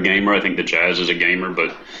they're a gamer. I think the Jazz is a gamer,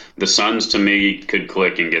 but the Suns to me could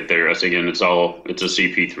click and get there. Again, it's a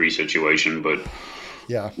CP3 situation, but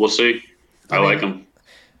yeah, we'll see. I like them.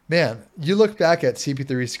 Man, you look back at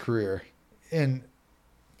CP3's career, and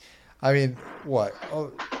I mean, what?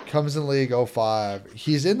 Comes in the league 05.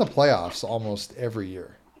 He's in the playoffs almost every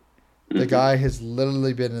year. The guy has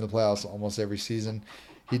literally been in the playoffs almost every season.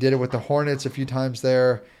 He did it with the Hornets a few times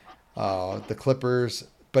there, the Clippers,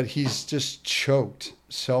 but he's just choked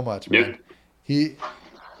so much, man. Yeah.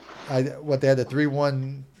 They had the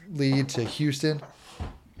 3-1 lead to Houston.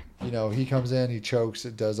 He comes in, he chokes,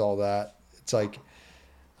 it does all that. It's like,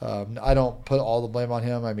 I don't put all the blame on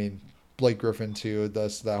him. I mean, Blake Griffin too.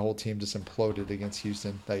 That whole team just imploded against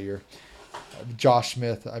Houston that year. Josh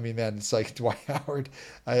Smith. I mean, man, it's like Dwight Howard.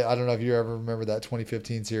 I don't know if you ever remember that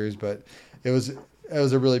 2015 series, but it was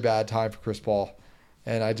a really bad time for Chris Paul.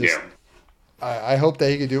 And I hope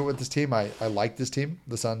that he can do it with this team. I like this team.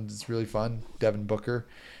 The Suns is really fun. Devin Booker.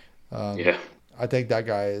 I think that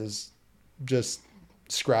guy is just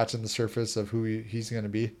scratching the surface of who he's going to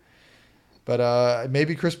be. But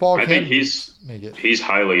maybe Chris Paul can think make it. He's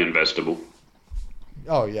highly investable.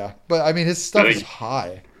 Oh, yeah. But, I mean, his stuff is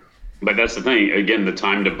high. But that's the thing. Again, the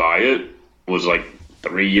time to buy it was like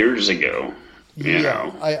 3 years ago.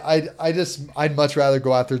 I'd much rather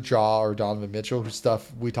go after Ja or Donovan Mitchell, whose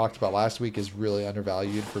stuff we talked about last week is really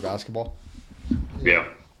undervalued for basketball. Yeah.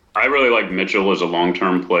 I really like Mitchell as a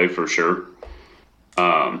long-term play for sure.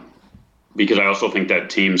 Because I also think that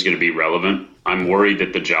team's going to be relevant. I'm worried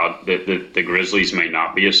that the Grizzlies may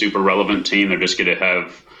not be a super relevant team. They're just going to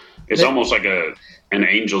have – it's almost like an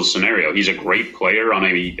Angels scenario. He's a great player on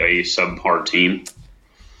a subpar team.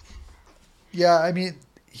 Yeah, I mean,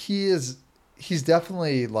 he's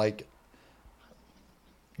definitely like,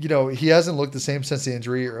 he hasn't looked the same since the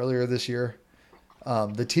injury earlier this year.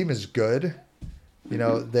 The team is good.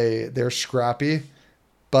 They're scrappy,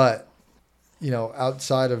 but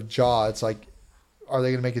outside of Jaw, it's like, are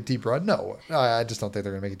they going to make a deep run? No, I just don't think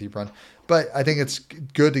they're going to make a deep run. But I think it's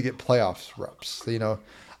good to get playoffs reps.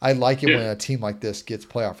 I like it when a team like this gets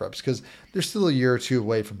playoff reps because they're still a year or two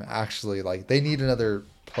away from actually they need another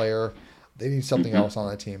player. They need something else on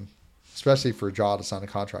that team, especially for Jaw to sign a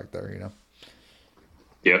contract there.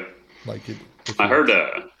 Yeah. I heard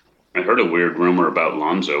a weird rumor about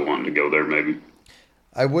Lonzo wanting to go there. Maybe.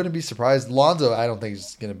 I wouldn't be surprised. Lonzo, I don't think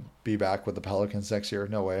he's going to be back with the Pelicans next year.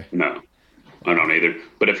 No way. No, I don't either.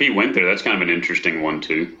 But if he went there, that's kind of an interesting one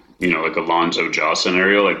too. Like a Lonzo Jaw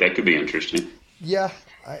scenario, like that could be interesting. Yeah,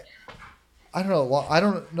 I don't know. I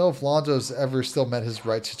don't know if Lonzo's ever still met his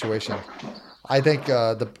right situation. I think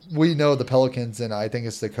we know the Pelicans, and I think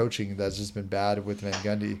it's the coaching that's just been bad with Van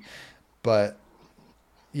Gundy. But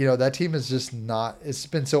that team is just not. It's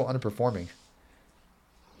been so underperforming.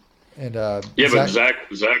 And but Zach,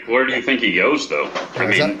 where do you think he goes though?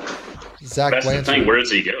 Zach that's Blanchard. The thing. Where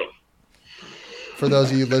does he go? For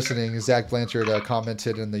those of you listening, Zach Blanchard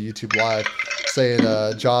commented in the YouTube live saying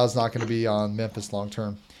Jaw's not going to be on Memphis long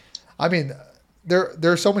term. I mean, there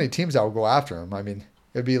are so many teams that will go after him. I mean,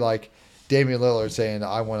 it'd be like Damian Lillard saying,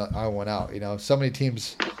 "I want out." So many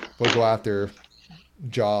teams will go after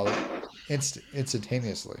Jaw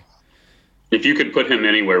instantaneously. If you could put him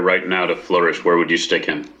anywhere right now to flourish, where would you stick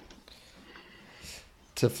him?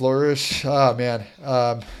 To flourish, oh man,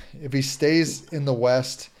 if he stays in the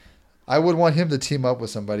West, I would want him to team up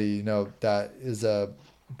with somebody that is a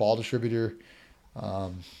ball distributor.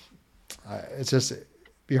 It's just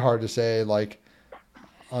be hard to say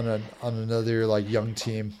on another young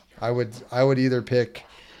team. I would either pick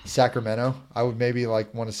Sacramento. I would maybe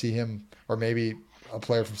want to see him, or maybe a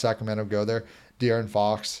player from Sacramento go there. De'Aaron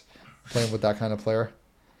Fox playing with that kind of player.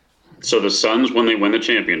 So the Suns, when they win the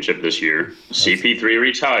championship this year, CP3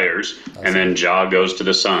 retires, and then Ja goes to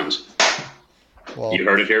the Suns. Well, you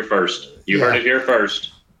heard it here first. Heard it here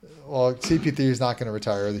first. Well, CP3 is not going to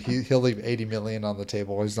retire. He'll leave $80 million on the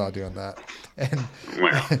table. He's not doing that. And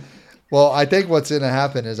well, I think what's going to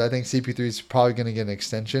happen is I think CP3 is probably going to get an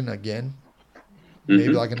extension again. Maybe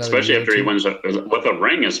another especially after he wins with a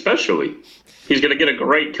ring, especially. He's going to get a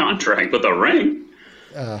great contract with a ring.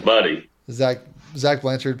 Buddy. Zach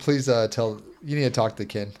Blanchard, please you need to talk to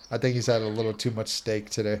Ken. I think he's had a little too much steak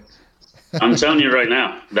today. I'm telling you right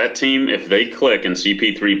now, that team, if they click and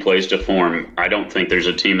CP3 plays to form, I don't think there's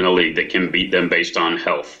a team in the league that can beat them based on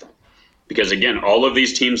health. Because, again, all of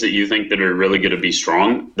these teams that you think that are really going to be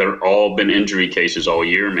strong, they're all been injury cases all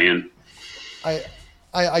year, man.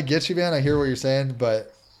 I get you, man. I hear what you're saying,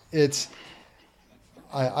 but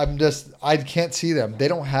I can't see them. They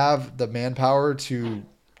don't have the manpower to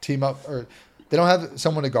team up, or they don't have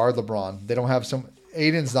someone to guard LeBron. They don't have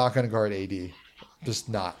Aiden's not going to guard AD. Just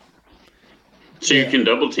not. So you can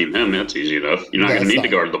double team him. That's easy enough. You're not going to need to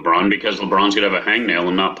guard LeBron because LeBron's going to have a hangnail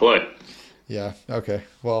and not play. Yeah. Okay.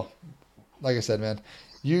 Well, like I said, man,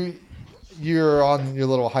 you're on your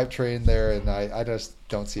little hype train there, and I just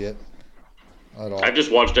don't see it at all. I've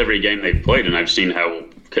just watched every game they've played, and I've seen how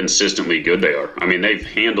consistently good they are. I mean, they've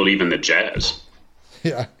handled even the Jazz.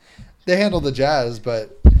 Yeah, they handled the Jazz,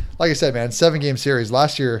 but like I said, man, 7-game series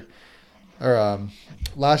last year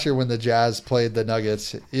when the Jazz played the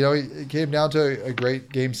Nuggets, it came down to a great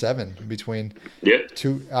Game 7 between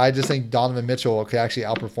two. I just think Donovan Mitchell could actually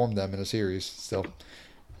outperform them in a series still.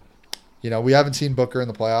 We haven't seen Booker in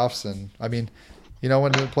the playoffs, and I mean,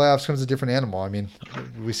 when the playoffs comes a different animal. I mean,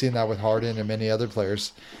 we've seen that with Harden and many other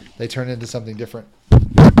players. They turn into something different.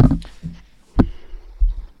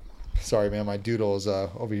 Sorry, man, my doodle is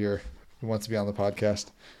over here. He wants to be on the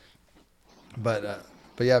podcast. But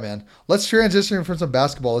yeah, man, let's transition from some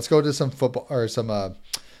basketball. Let's go to some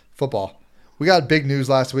football. We got big news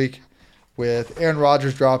last week with Aaron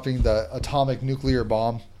Rodgers dropping the atomic nuclear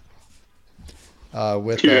bomb.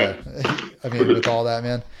 With all that,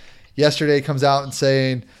 man. Yesterday comes out and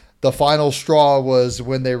saying the final straw was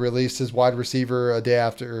when they released his wide receiver a day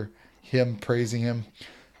after him praising him,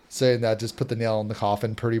 saying that just put the nail in the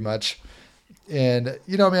coffin pretty much. And,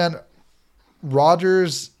 man,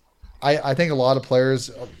 Rodgers, I think a lot of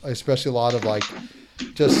players, especially a lot of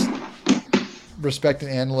just respected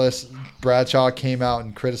analysts, Bradshaw came out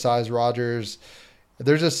and criticized Rodgers.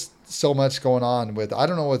 There's just so much going on I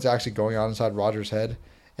don't know what's actually going on inside Rodgers' head.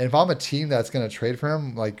 And if I'm a team that's going to trade for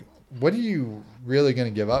him, what are you really going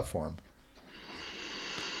to give up for him?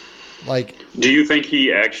 Like, Do you think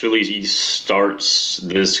he actually starts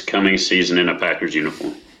this coming season in a Packers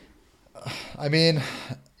uniform? I mean,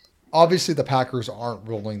 obviously the Packers aren't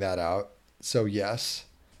ruling that out. So yes,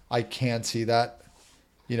 I can see that.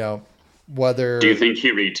 You know, Do you whether think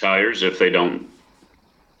he retires if they don't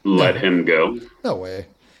let no, him go? no way.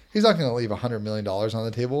 He's not going to leave $100 million on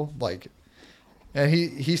the table. Like, and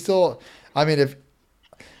he still. I mean, if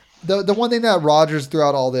the one thing that Rodgers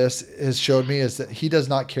throughout all this has showed me is that he does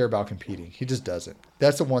not care about competing. He just doesn't.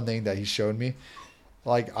 That's the one thing that he showed me.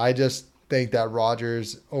 Like, I just think that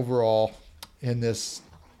Rodgers overall in this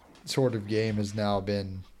sort of game has now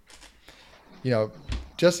been,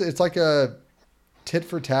 just it's like a tit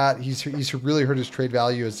for tat. He's really hurt his trade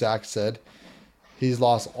value, as Zach said. He's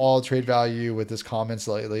lost all trade value with his comments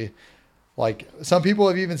lately. Like, some people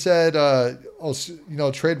have even said,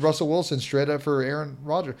 trade Russell Wilson straight up for Aaron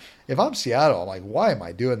Rodgers. If I'm Seattle, I'm like, why am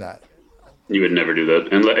I doing that? You would never do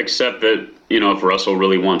that, and except that if Russell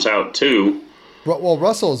really wants out too. Well,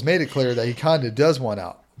 Russell has made it clear that he kind of does want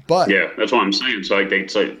out. But Yeah, that's what I'm saying. So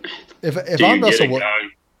it's like, if do I'm you get a Russell, guy?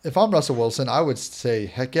 if I'm Russell Wilson, I would say,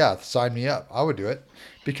 heck yeah, sign me up. I would do it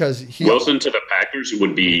because Wilson to the Packers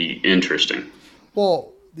would be interesting.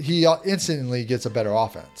 he instantly gets a better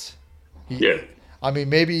offense. Yeah. I mean,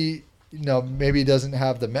 maybe he doesn't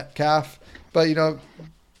have the Metcalf, but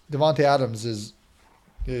Devontae Adams is,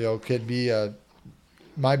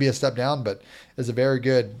 might be a step down, but is a very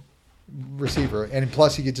good receiver, and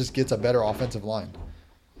plus he just gets a better offensive line.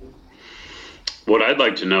 What I'd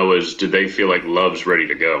like to know is, do they feel like Love's ready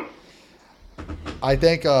to go? I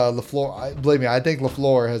think LaFleur. Believe me, I think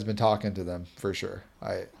LaFleur has been talking to them for sure.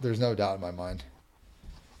 There's no doubt in my mind.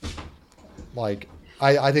 Like,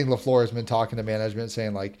 I think LaFleur has been talking to management,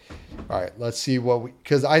 saying like, all right, let's see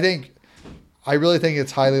because I really think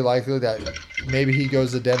it's highly likely that maybe he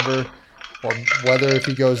goes to Denver, or whether if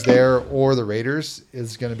he goes there or the Raiders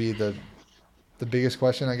is going to be the biggest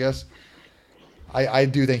question, I guess. I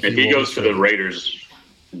do think if he goes to the Raiders,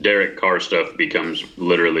 Derek Carr stuff becomes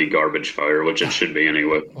literally garbage fire, which it should be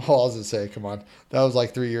anyway. Oh, I was going to say, come on. That was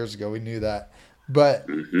like 3 years ago. We knew that. But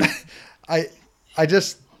I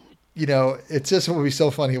just, it's just going to be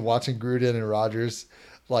so funny watching Gruden and Rodgers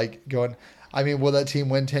like going, I mean, will that team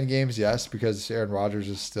win 10 games? Yes, because Aaron Rodgers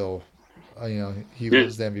is still, he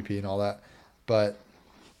was the MVP and all that. But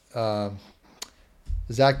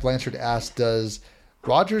Zach Blanchard asked, does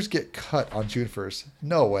Rodgers get cut on June 1st?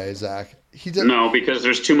 No way, Zach. No, because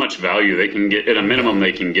there's too much value. They can get, at a minimum,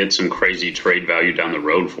 they can get some crazy trade value down the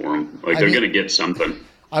road for him. Like, they're going to get something.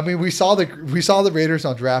 I mean, we saw the Raiders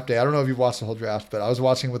on draft day. I don't know if you watched the whole draft, but I was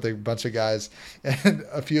watching with a bunch of guys, and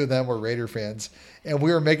a few of them were Raider fans, and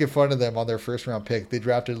we were making fun of them on their first round pick. They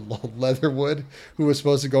drafted Leatherwood, who was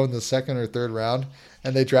supposed to go in the second or third round,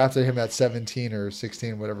 and they drafted him at 17 or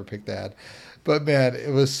 16, whatever pick they had. But man,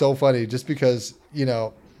 it was so funny just because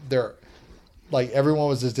they're like, everyone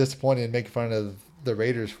was just disappointed and making fun of the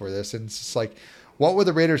Raiders for this, and it's just like, what would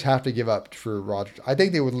the Raiders have to give up for Rodgers? I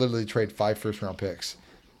think they would literally trade 5 first round picks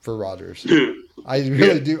for Rodgers. I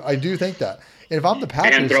really do. I do think that. And if I'm the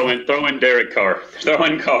Packers, and throw in Derek Carr. Throw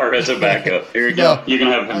in Carr as a backup. Here you go. You can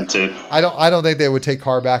have him too. I don't think they would take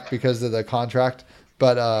Carr back because of the contract,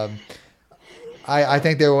 but I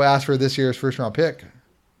think they will ask for this year's first round pick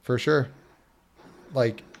for sure.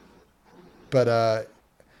 Like, but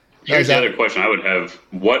here's the other question I would have: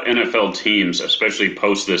 what NFL teams, especially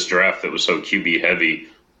post this draft that was so QB heavy,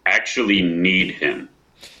 actually need him?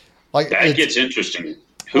 Like, that gets interesting.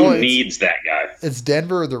 Who needs that guy? It's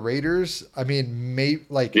Denver or the Raiders. I mean,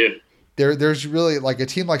 there's really like a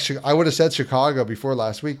team like I would have said Chicago before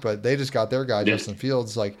last week, but they just got their guy Justin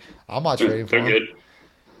Fields. Like, I'm not trading for him. They're good.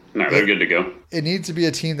 No, they're good to go. It needs to be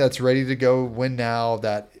a team that's ready to go win now,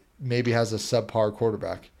 that maybe has a subpar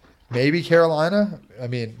quarterback. Maybe Carolina. I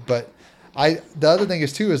mean, but the other thing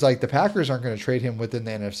is too is like the Packers aren't going to trade him within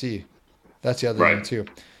the NFC. That's the other thing too.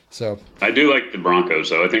 So I do like the Broncos,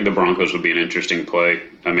 though. I think the Broncos would be an interesting play.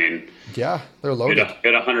 I mean, yeah, they're loaded. At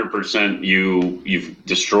 100%, you've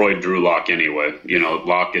destroyed Drew Lock anyway.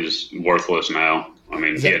 Lock is worthless now. I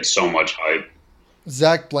mean, he had so much hype.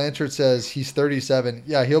 Zach Blanchard says he's 37.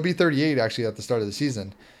 Yeah, he'll be 38 actually at the start of the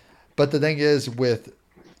season. But the thing is, with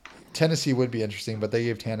Tennessee would be interesting, but they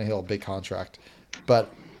gave Tannehill a big contract.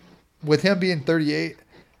 But with him being 38,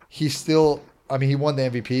 he's still. I mean, he won the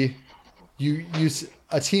MVP.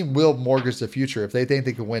 A team will mortgage the future if they think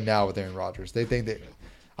they can win now with Aaron Rodgers. They think that.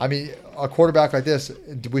 I mean, a quarterback like this,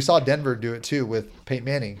 we saw Denver do it too with Peyton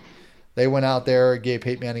Manning. They went out there, gave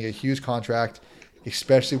Peyton Manning a huge contract,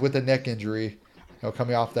 especially with the neck injury,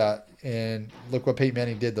 coming off that. And look what Peyton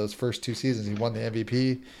Manning did those first 2 seasons. He won the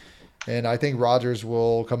MVP. And I think Rodgers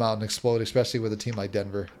will come out and explode, especially with a team like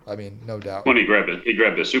Denver. I mean, no doubt. When he grabbed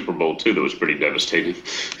a Super Bowl too. That was pretty devastating.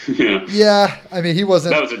 Yeah. Yeah, I mean, he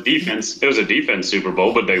wasn't. That was a defense. It was a defense Super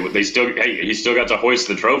Bowl, but they still. Hey, he still got to hoist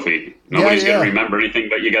the trophy. Nobody's going to remember anything,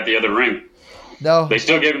 but you got the other ring. No, they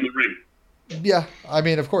still gave him the ring. Yeah, I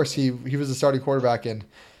mean, of course, he was a starting quarterback, and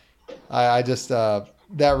I just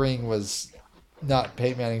that ring was not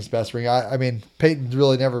Peyton Manning's best ring. I mean, Peyton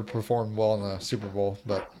really never performed well in the Super Bowl,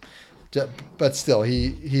 but still,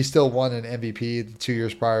 he still won an MVP 2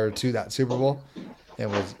 years prior to that Super Bowl,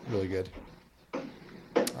 and was really good.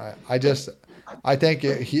 I think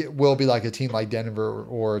he will be like a team like Denver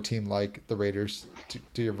or a team like the Raiders to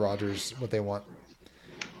give Rodgers what they want.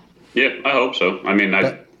 Yeah, I hope so. I mean,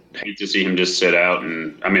 I hate to see him just sit out,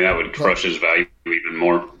 and I mean that would crush his value even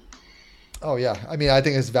more. Oh yeah, I mean I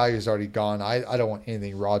think his value is already gone. I don't want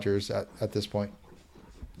anything Rodgers at this point,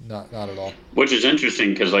 not at all. Which is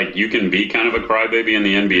interesting because like you can be kind of a crybaby in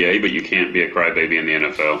the NBA, but you can't be a crybaby in the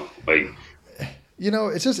NFL. Like,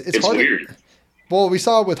 it's hard. Weird. Well, we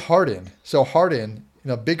saw it with Harden. So Harden,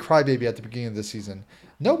 big crybaby at the beginning of the season.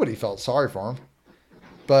 Nobody felt sorry for him,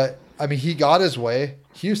 but I mean he got his way.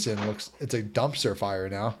 Houston it's a dumpster fire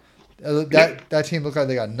now. That team looked like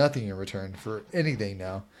they got nothing in return for anything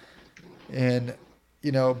now. And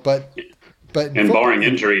but barring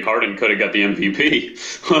injury, Harden could have got the MVP.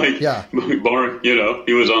 Barring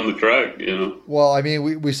he was on the track. Well, I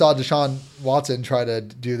mean, we saw Deshaun Watson try to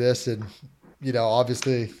do this, and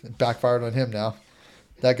obviously it backfired on him. Now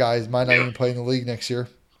that guy might not even play in the league next year.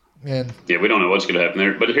 And we don't know what's going to happen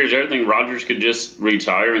there. But here's the other thing: Rodgers could just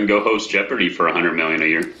retire and go host Jeopardy for $100 million a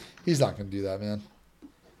year. He's not going to do that, man.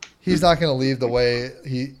 He's not going to leave the way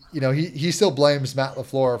he still blames Matt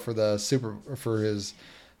LaFleur for his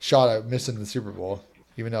shot at missing the Super Bowl,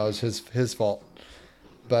 even though it was his fault.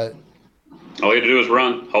 But all he had to do was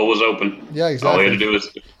run. Hole was open. Yeah, exactly. All he had to do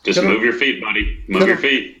was just move your feet, buddy. Move your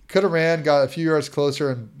feet. Could have ran, got a few yards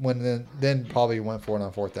closer, and then probably went for it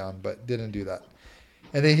on fourth down, but didn't do that.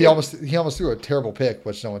 And then he almost threw a terrible pick,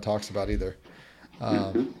 which no one talks about either.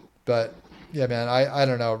 But yeah, man, I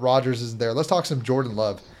don't know. Rodgers isn't there. Let's talk some Jordan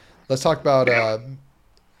Love. Let's talk about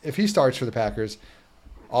if he starts for the Packers.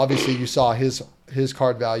 Obviously, you saw his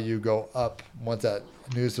card value go up once that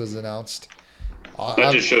news was announced.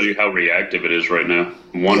 That just shows you how reactive it is right now.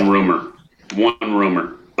 One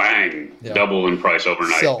rumor, bang, double in price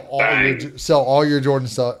overnight. Sell all your Jordan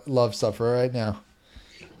Love stuff right now.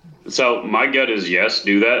 So my gut is yes,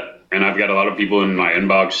 do that. And I've got a lot of people in my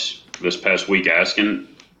inbox this past week asking.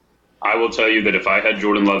 I will tell you that if I had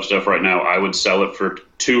Jordan Love stuff right now, I would sell it for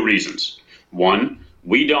two reasons. One,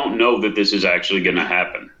 we don't know that this is actually going to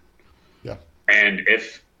happen. Yeah. And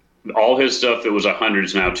if all his stuff that was 100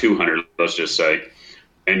 is now 200, let's just say,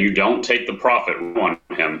 and you don't take the profit on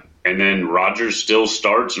him, and then Rodgers still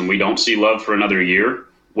starts and we don't see Love for another year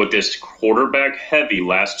with this quarterback-heavy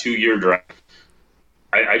last 2-year draft,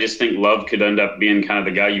 I just think Love could end up being kind of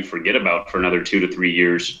the guy you forget about for another 2 to 3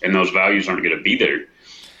 years, and those values aren't going to be there.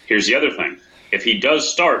 Here's the other thing. If he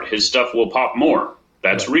does start, his stuff will pop more.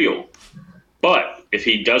 That's real. But if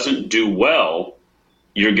he doesn't do well,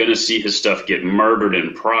 you're going to see his stuff get murdered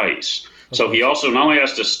in price. Okay. So he also not only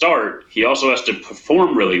has to start, he also has to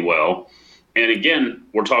perform really well. And again,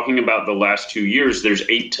 we're talking about the last 2 years. There's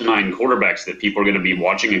 8 to 9 quarterbacks that people are going to be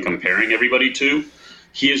watching and comparing everybody to.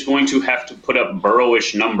 He is going to have to put up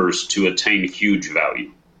Burrow-ish numbers to attain huge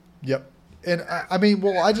value. Yep. And I mean,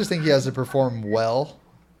 I just think he has to perform well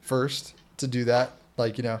first to do that.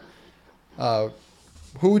 Like, who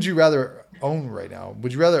would you rather own right now?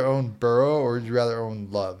 Would you rather own Burrow or would you rather own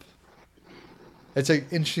Love? It's an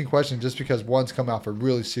interesting question just because one's come off a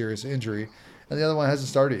really serious injury and the other one hasn't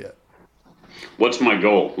started yet. What's my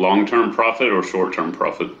goal? Long-term profit or short-term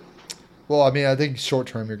profit? Well, I mean, I think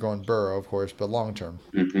short-term you're going Burrow, of course, but long-term.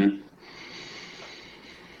 Mm-hmm.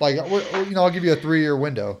 Like, I'll give you a 3-year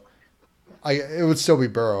window. It would still be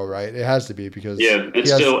Burrow, right? It has to be because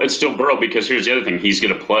it's still Burrow because here's the other thing: he's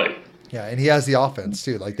going to play. Yeah, and he has the offense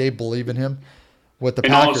too. Like they believe in him. With the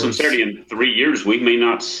in Packers, all sincerity, in 3 years we may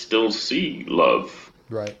not still see Love.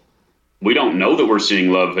 Right. We don't know that we're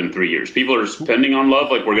seeing Love in 3 years. People are spending on Love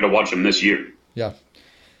like we're going to watch him this year. Yeah.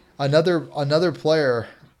 Another player.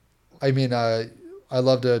 I mean, I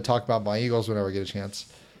love to talk about my Eagles whenever I get a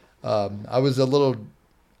chance. I was a little.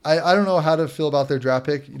 I don't know how to feel about their draft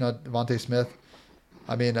pick, Devontae Smith.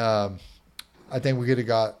 I mean, I think we could have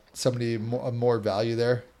got somebody more value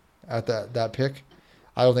there at that pick.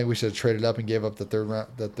 I don't think we should have traded up and gave up the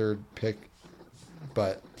third pick,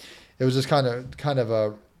 but it was just kind of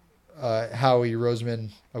a Howie Roseman.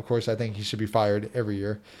 Of course, I think he should be fired every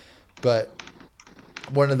year, but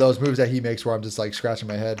one of those moves that he makes where I'm just like scratching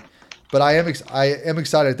my head. But I am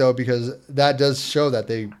excited though because that does show that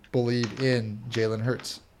they believe in Jalen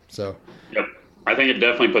Hurts. So yep, I think it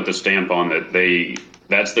definitely put the stamp on that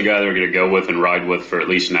that's the guy they're going to go with and ride with for at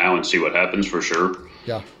least now and see what happens for sure.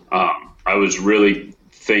 Yeah. I was really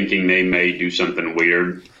thinking they may do something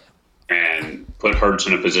weird and put Hurts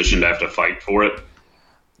in a position to have to fight for it.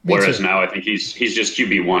 Whereas now I think he's just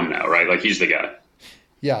QB1 now, right? Like he's the guy.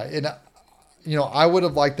 Yeah, and I would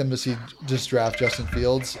have liked them to just draft Justin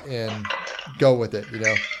Fields and go with it.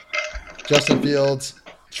 Justin Fields,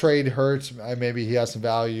 trade Hurts. Maybe he has some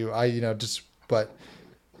value. I just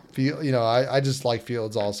like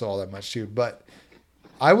Fields also all that much too. But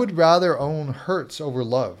I would rather own Hurts over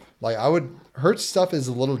Love. Like Hurts stuff is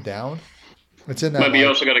a little down. It's in that. But you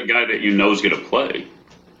also got a guy that is going to play.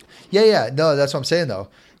 Yeah. No, that's what I'm saying though.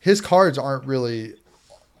 His cards aren't really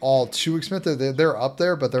all too expensive. They're up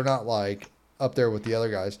there, but they're not like up there with the other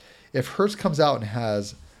guys. If Hurts comes out and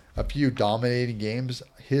has a few dominating games,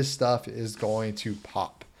 his stuff is going to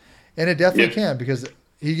pop. And it definitely can because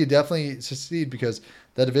he could definitely succeed because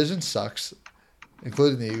the division sucks,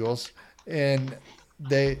 including the Eagles. And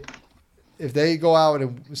if they go out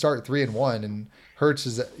and start 3-1 and Hurts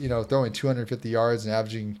is throwing 250 yards and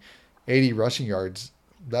averaging 80 rushing yards,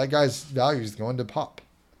 that guy's value is going to pop.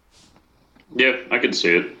 Yeah, I could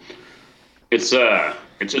see it. It's a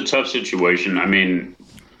tough situation. I mean,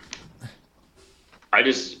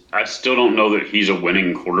 I still don't know that he's a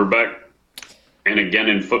winning quarterback. And again,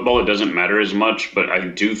 in football, it doesn't matter as much, but I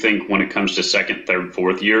do think when it comes to second, third,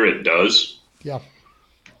 fourth year, it does. Yeah.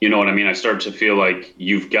 You know what I mean? I start to feel like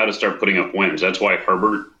you've got to start putting up wins. That's why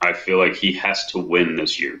Herbert, I feel like he has to win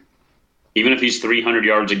this year. Even if he's 300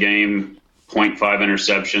 yards a game, 0.5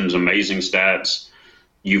 interceptions, amazing stats,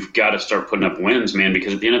 you've got to start putting up wins, man,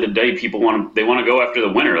 because at the end of the day, people want to go after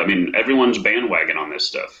the winner. I mean, everyone's bandwagon on this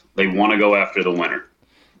stuff. They want to go after the winner.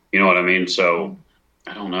 You know what I mean? So,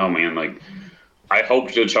 I don't know, man. Like, I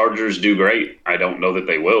hope the Chargers do great. I don't know that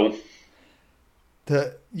they will.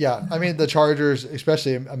 I mean, the Chargers,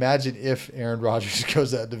 especially, imagine if Aaron Rodgers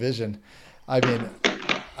goes that division. I mean,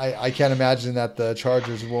 I can't imagine that the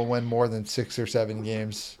Chargers will win more than 6 or 7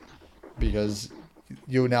 games because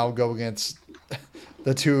you now go against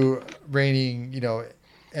the two reigning,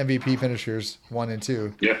 MVP finishers, 1 and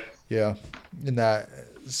 2. Yeah. Yeah.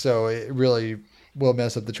 So it really will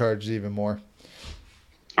mess up the Chargers even more.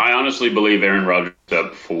 I honestly believe Aaron Rodgers is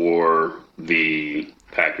up for the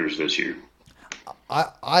Packers this year.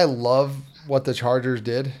 I love what the Chargers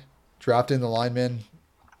did, drafting the lineman,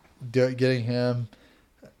 getting him.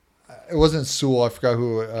 It wasn't Sewell. I forgot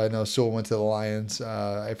who. I know Sewell went to the Lions.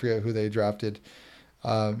 I forget who they drafted.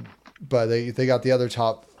 But they got the other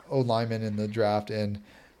top O lineman in the draft, and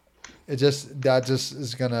that just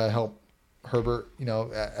is gonna help Herbert.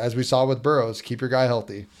 As we saw with Burrows, keep your guy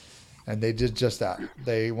healthy, and they did just that.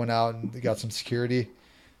 They went out and they got some security,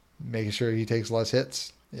 making sure he takes less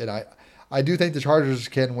hits. And I do think the Chargers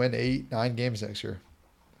can win 8-9 games next year.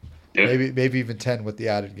 Yeah. Maybe even 10 with the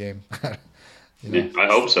added game. Yeah, I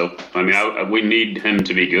hope so. I mean, we need him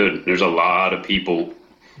to be good. There's a lot of people.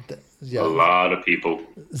 Yeah. A lot of people.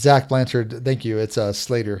 Zach Blanchard, thank you. It's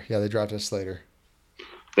Slater. Yeah, they drafted Slater.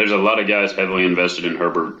 There's a lot of guys heavily invested in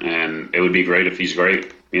Herbert, and it would be great if he's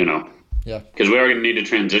great, Yeah. Because we are going to need to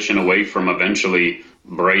transition away from eventually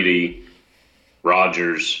Brady,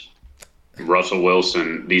 Rodgers, Russell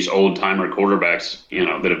Wilson, these old-timer quarterbacks,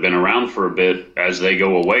 that have been around for a bit. As they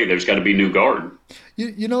go away, there's got to be new guard.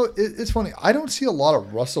 It's funny. I don't see a lot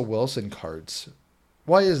of Russell Wilson cards.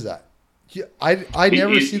 Why is that? I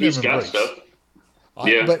never see them in breaks. Stuff.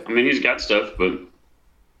 But he's got stuff, but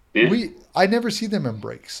yeah. I never see them in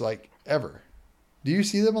breaks, like, ever. Do you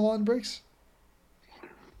see them a lot in breaks?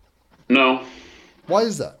 No. Why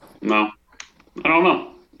is that? No. I don't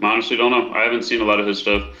know. I honestly don't know. I haven't seen a lot of his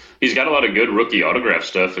stuff. He's got a lot of good rookie autograph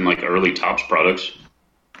stuff in like early Topps products.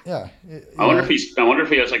 Yeah. I wonder if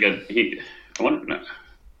he has like I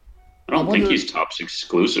don't think he's Topps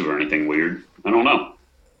exclusive or anything weird. I don't know.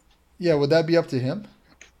 Yeah, would that be up to him?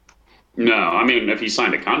 No, I mean, if he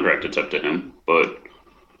signed a contract, it's up to him. But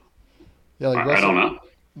yeah, I don't know.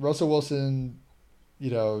 Russell Wilson,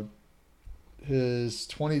 his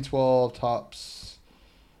 2012 Topps,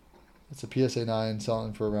 it's a PSA 9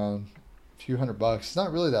 selling for around a few $100. It's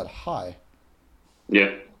not really that high.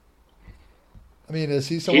 Yeah. I mean, is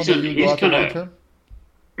he someone that you go after long term?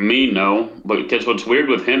 Me, no. But because what's weird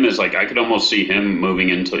with him is, like, I could almost see him moving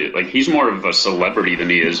into, like, he's more of a celebrity than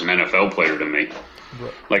he is an NFL player to me.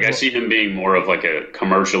 Like, I see him being more of, like, a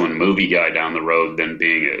commercial and movie guy down the road than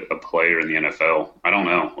being a player in the NFL. I don't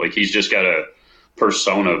know. Like, he's just got a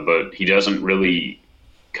persona, but he doesn't really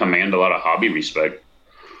command a lot of hobby respect.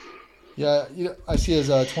 Yeah, I see his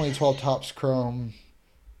 2012 Topps Chrome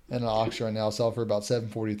in an auction right now sell for about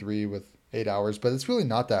 743 with 8 hours, but it's really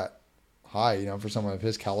not that high, for someone of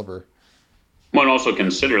his caliber. Well, and also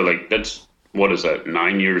consider like that's what is that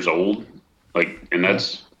 9 years old, like, and Yeah,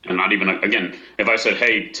 that's and not even again. If I said,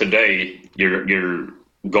 hey, today your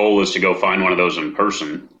goal is to go find one of those in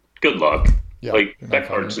person, good luck. yeah, Like you're not that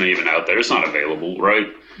finding card's it. not even out there. It's not available, right?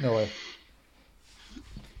 No way.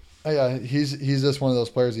 Oh, yeah, he's just one of those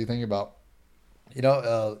players you think about.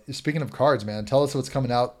 Speaking of cards, man, tell us what's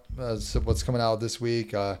coming out. What's coming out this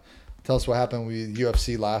week? Tell us what happened with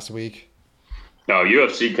UFC last week. No,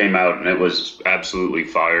 UFC came out and it was absolutely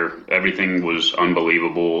fire. Everything was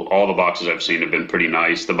unbelievable. All the boxes I've seen have been pretty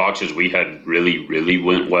nice. The boxes we had really, really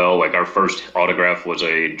went well. Like our first autograph was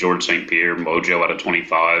a George St. Pierre Mojo out of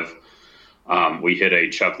 25. We hit a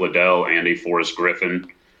Chuck Liddell and a Forrest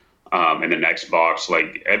Griffin in the next box.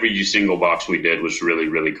 Like every single box we did was really,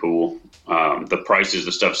 really cool. The prices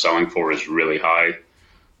the stuff's selling for is really high.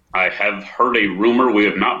 I have heard a rumor, we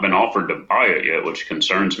have not been offered to buy it yet, which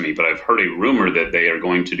concerns me, but I've heard a rumor that they are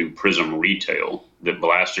going to do Prism retail, that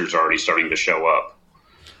blasters are already starting to show up.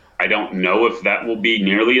 I don't know if that will be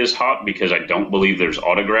nearly as hot because I don't believe there's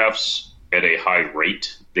autographs at a high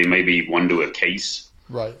rate. They may be one to a case.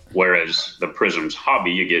 Right. Whereas the Prism's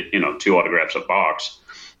hobby, you get, 2 autographs a box.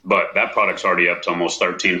 But that product's already up to almost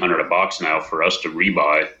 1,300 a box now for us to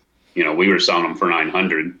rebuy. We were selling them for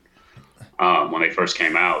 900 when they first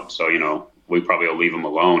came out. So, we probably will leave them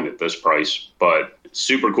alone at this price. But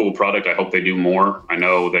super cool product. I hope they do more. I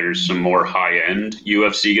know there's some more high-end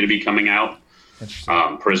UFC going to be coming out.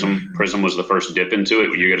 Prism was the first dip into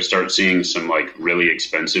it. You're going to start seeing some like really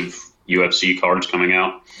expensive UFC cards coming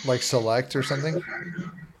out. Like Select or something?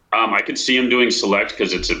 I could see them doing Select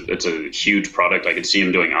because it's a huge product. I could see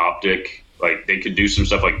them doing Optic. Like they could do some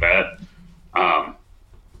stuff like that.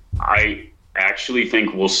 I actually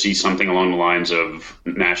think we'll see something along the lines of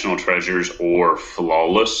National Treasures or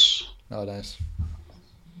Flawless. Oh, nice.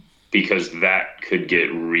 Because that could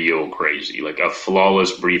get real crazy. Like a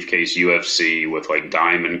Flawless briefcase UFC with like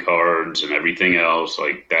diamond cards and everything else,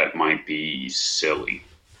 like that might be silly.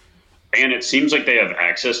 And it seems like they have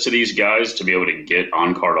access to these guys to be able to get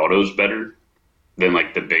on-card autos better than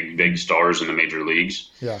like the big stars in the major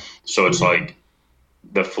leagues. Yeah. So it's like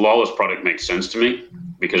the Flawless product makes sense to me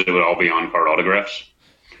because it would all be on-card autographs.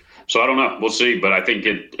 So I don't know. We'll see. But I think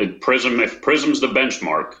if Prism's the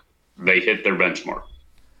benchmark, they hit their benchmark.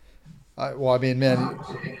 Man,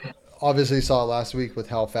 obviously you saw it last week with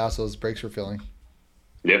how fast those breaks were filling.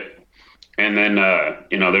 Yep. And then,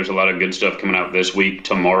 there's a lot of good stuff coming out this week.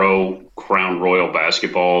 Tomorrow, Crown Royal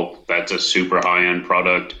Basketball. That's a super high-end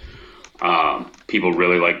product. People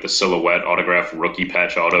really like the silhouette autograph rookie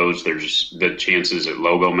patch autos. There's the chances at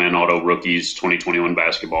Logo Man Auto rookies 2021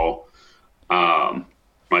 basketball.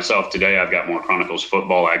 Myself today, I've got more Chronicles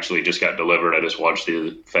football. I actually just got delivered. I just watched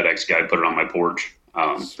the FedEx guy put it on my porch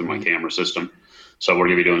through my camera system. So we're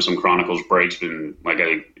going to be doing some Chronicles breaks. And like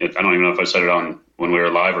I don't even know if I said it on when we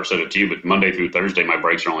were live or said it to you, but Monday through Thursday, my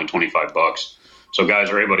breaks are only $25. So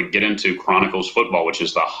guys are able to get into Chronicles football, which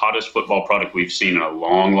is the hottest football product we've seen in a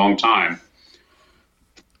long, long time.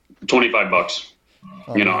 $25.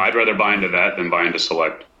 I'd rather buy into that than buy into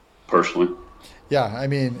Select, personally. Yeah, I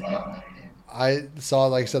mean, I saw,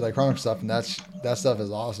 like I said, that Chronicles stuff, and that stuff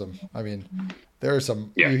is awesome. I mean, there are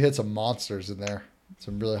you hit some monsters in there.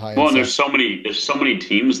 Some really high. Well, and there's so many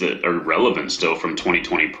teams that are relevant still from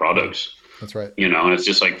 2020 products. That's right. And it's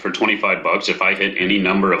just like for $25, if I hit any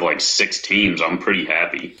number of like 6 teams, I'm pretty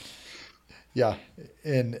happy. Yeah,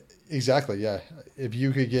 and exactly. Yeah, if you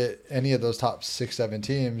could get any of those top 6, 7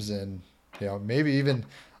 teams, and maybe even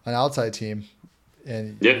an outside team,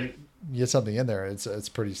 and you get something in there, it's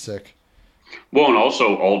pretty sick. Well, and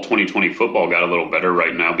also all 2020 football got a little better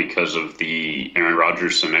right now because of the Aaron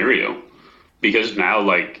Rodgers scenario. Because now,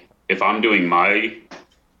 like, if I'm doing my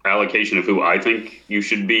allocation of who I think you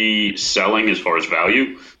should be selling as far as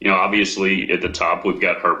value, obviously at the top we've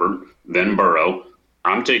got Herbert, then Burrow.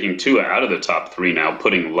 I'm taking Tua out of the top 3 now,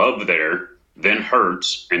 putting Love there, then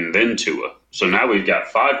Hurts, and then Tua. So now we've got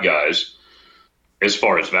 5 guys as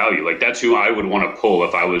far as value. Like, that's who I would want to pull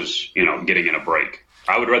if I was, getting in a break.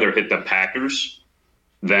 I would rather hit the Packers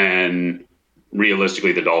than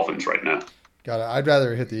realistically the Dolphins right now. Got it. I'd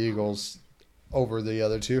rather hit the Eagles over the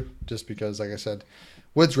other 2, just because, like I said,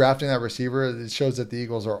 with drafting that receiver, it shows that the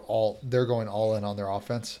Eagles they're going all in on their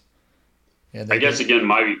offense. And I guess again,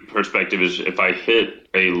 my perspective is if I hit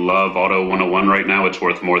a Love Auto 101 right now, it's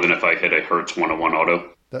worth more than if I hit a Hertz 101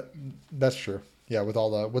 Auto. That's true. Yeah, with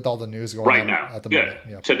all the news going right on now at the moment.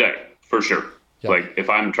 Yeah, today for sure. Yeah. Like if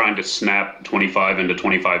I'm trying to snap 25 into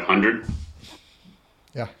 2,500,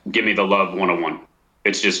 Yeah. give me the love 101.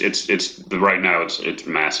 It's just right now it's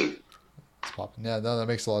massive. It's popping. Yeah, no, that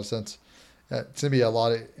makes a lot of sense. It's gonna be a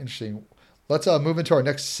lot of interesting. Let's move into our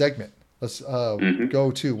next segment. Let's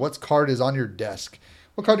go to what card is on your desk.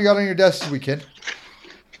 What card you got on your desk this weekend?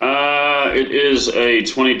 It is a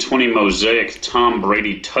 2020 Mosaic Tom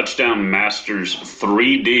Brady Touchdown Masters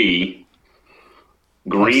 3D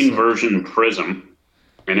green version prism.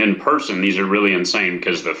 And in person, these are really insane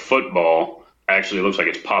because the football actually looks like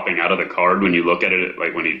it's popping out of the card when you look at it.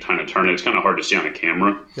 Like when you kind of turn it, it's kind of hard to see on a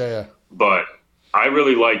camera. Yeah. But I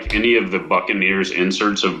really like any of the Buccaneers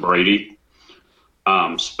inserts of Brady.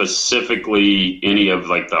 Specifically any of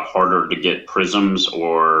like the harder to get prisms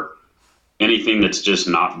or anything that's just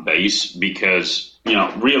not base, because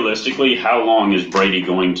realistically, how long is Brady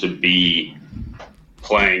going to be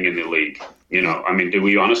playing in the league? I mean, do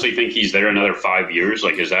we honestly think he's there another 5 years?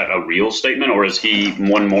 Like, is that a real statement, or is he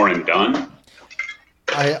one more and done?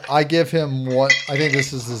 I give him one. I think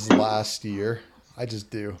this is his last year. I just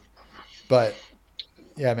do. But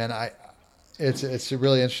yeah, man, it's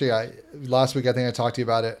really interesting. Last week I think I talked to you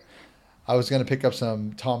about it. I was going to pick up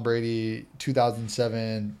some Tom Brady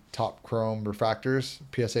 2007 top chrome refractors,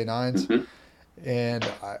 PSA 9s, and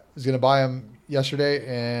I was going to buy them yesterday,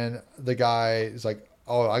 and the guy is like,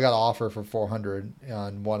 "Oh, I got an offer for 400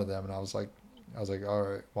 on one of them," and I was like, "All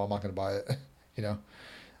right, well, I'm not going to buy it."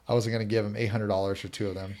 I wasn't going to give him $800 for two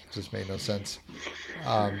of them. It just made no sense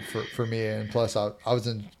for me, and plus I was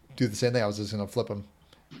going to do the same thing. I was just going to flip them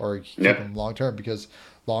or keep them long term, because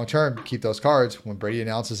long term, keep those cards. When Brady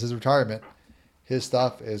announces his retirement, his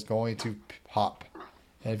stuff is going to pop.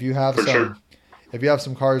 And if you have if you have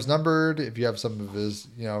some cards numbered, if you have some of his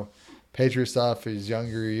Patriot stuff, his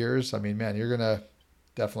younger years, I mean, man, you're gonna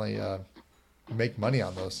definitely make money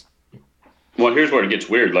on those. Well, here's where it gets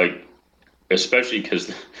weird, like especially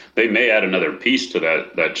because they may add another piece to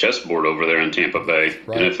that chessboard over there in Tampa Bay,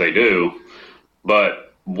 right. And if they do,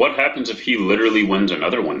 but what happens if he literally wins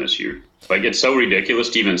another one this year? Like, it's so ridiculous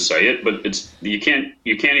to even say it, but you can't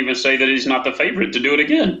even say that he's not the favorite to do it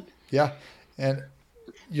again. Yeah, and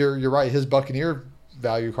you're right. His Buccaneer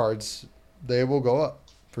value cards, they will go up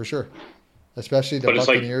for sure, especially the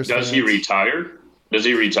Buccaneers. Like, does he retire? Does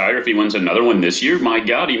he retire if he wins another one this year? My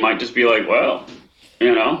God, he might just be like, well,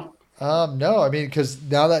 No, I mean, because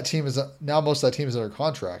now most of that team is under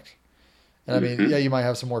contract. And I mean, yeah, you might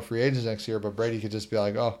have some more free agents next year, but Brady could just be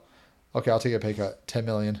like, "Oh, okay, I'll take a pay cut, $10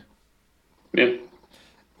 million." Yeah,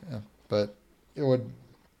 but it would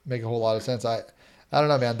make a whole lot of sense. I don't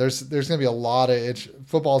know, man. There's going to be a lot of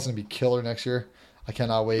football's going to be killer next year. I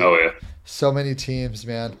cannot wait. Oh yeah, so many teams,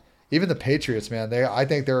 man. Even the Patriots, man. I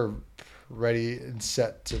think they're ready and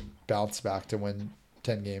set to bounce back to win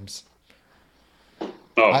 10 games.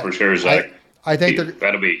 Oh, for sure, Zach. I think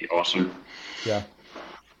that'll be awesome. Yeah.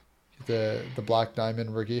 The Black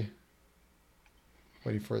Diamond rookie.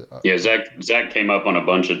 Waiting for yeah, Zach came up on a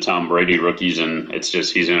bunch of Tom Brady rookies, and it's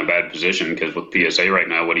just he's in a bad position because with PSA right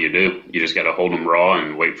now, what do? You just got to hold him raw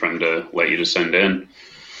and wait for him to let you to send in.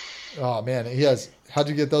 Oh man, how'd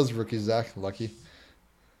you get those rookies, Zach? Lucky.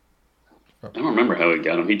 I don't remember how he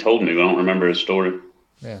got them. He told me, but I don't remember his story.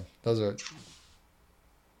 Man, those are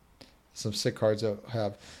some sick cards to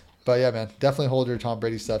have. But yeah, man, definitely hold your Tom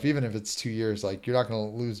Brady stuff, even if it's 2 years. Like, you're not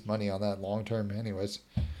going to lose money on that long term, anyways.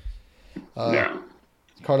 Yeah.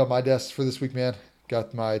 Card on my desk for this week, man.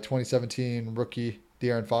 Got my 2017 rookie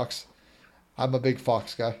De'Aaron Fox. I'm a big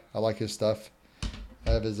Fox guy. I like his stuff.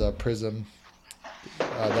 I have his Prism.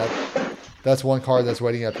 That's one card that's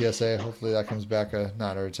waiting at PSA. Hopefully that comes back a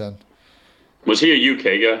 9 or a 10. Was he a UK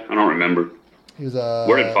guy? I don't remember. He was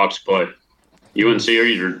Where did Fox play? UNC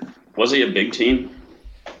or was he a big team?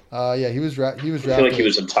 Yeah, he was drafted. I feel like he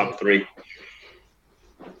was in top 3.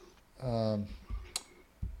 Let's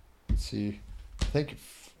see. I think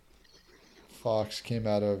Fox came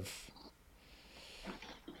out of.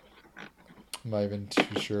 I'm not even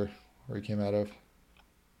too sure where he came out of.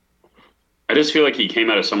 I just feel like he came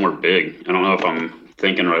out of somewhere big. I don't know if I'm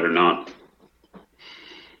thinking right or not.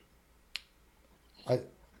 I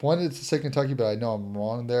wanted to say Kentucky, but I know I'm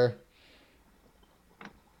wrong there.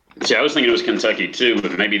 See, I was thinking it was Kentucky too,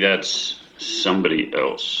 but maybe that's somebody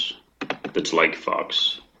else that's like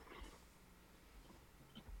Fox.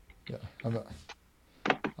 Yeah, I'm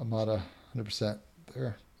not 100%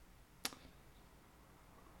 there.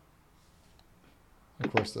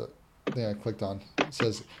 Of course, the thing I clicked on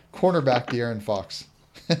says cornerback De'Aaron Fox.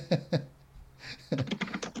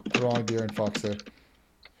 Wrong De'Aaron Fox there.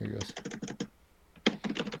 Here he goes.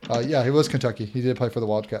 Yeah, he was Kentucky. He did play for the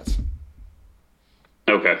Wildcats.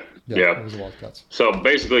 Okay. Yeah. It was the Wildcats. So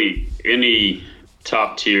basically, any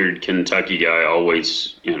top-tiered Kentucky guy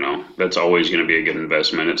always, that's always going to be a good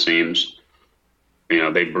investment, it seems.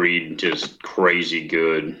 They breed just crazy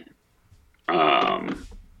good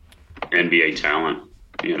NBA talent,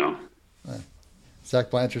 Zach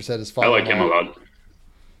Blanchard said his I like father-in-law. him a lot.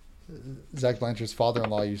 Zach Blanchard's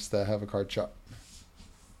father-in-law used to have a card shop.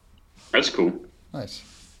 That's cool. Nice.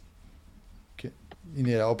 Okay. You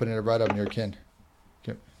need to open it right up near Ken.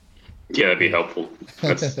 Okay. Yeah, that'd be helpful.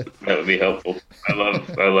 That would be helpful. I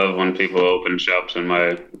love when people open shops in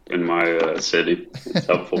my city. It's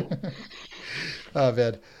helpful. Oh,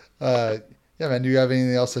 man. Yeah, man. Do you have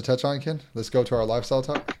anything else to touch on, Ken? Let's go to our lifestyle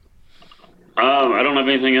talk. I don't have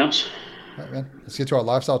anything else. All right, man. Let's get to our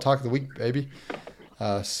lifestyle talk of the week, baby.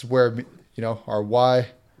 Where, our why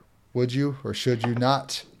would you or should you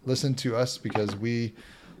not listen to us, because we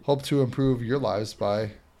hope to improve your lives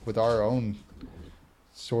with our own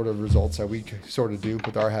sort of results that we sort of do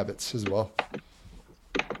with our habits as well.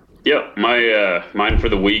 Yeah, mine for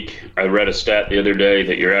the week. I read a stat the other day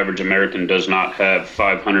that your average American does not have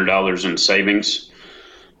 $500 in savings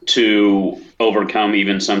to overcome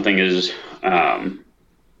even something as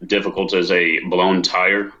difficult as a blown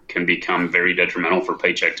tire can become very detrimental for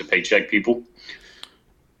paycheck to paycheck people.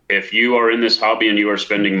 If you are in this hobby and you are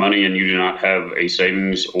spending money and you do not have a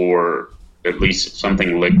savings or at least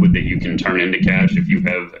something liquid that you can turn into cash if you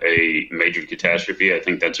have a major catastrophe, I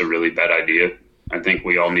think that's a really bad idea. I think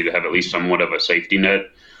we all need to have at least somewhat of a safety net.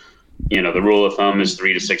 The rule of thumb is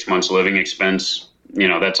 3 to 6 months living expense.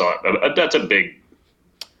 That's a big,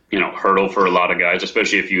 hurdle for a lot of guys,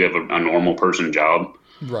 especially if you have a normal person job.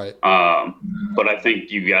 Right. But I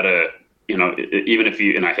think you gotta, even if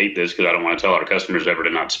you, and I hate this because I don't want to tell our customers ever to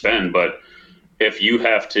not spend, but if you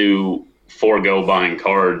have to forego buying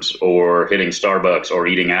cards or hitting Starbucks or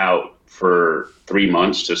eating out for 3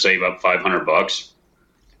 months to save up $500,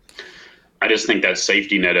 I just think that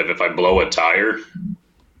safety net of if I blow a tire,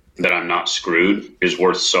 that I'm not screwed is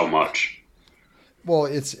worth so much. Well,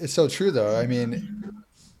 it's so true though. I mean,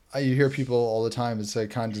 you hear people all the time is they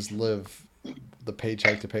kind of just live the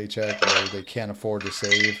paycheck to paycheck, or they can't afford to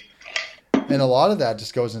save, and a lot of that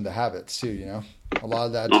just goes into habits too. A lot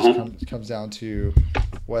of that just comes down to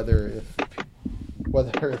whether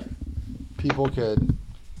people could,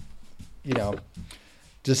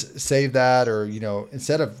 just save that, or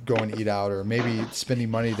instead of going to eat out, or maybe spending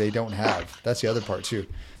money they don't have. That's the other part too.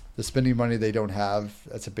 The spending money they don't have,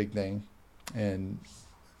 that's a big thing. And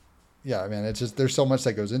yeah, man, it's just there's so much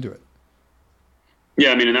that goes into it.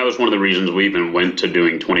 Yeah, and that was one of the reasons we even went to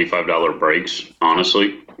doing $25 breaks.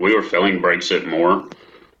 Honestly, we were filling breaks at more,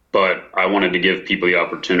 but I wanted to give people the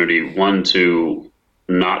opportunity, one, to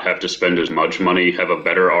not have to spend as much money, have a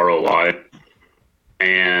better ROI,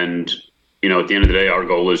 and at the end of the day, our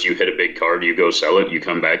goal is you hit a big card, you go sell it, you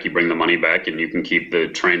come back, you bring the money back, and you can keep the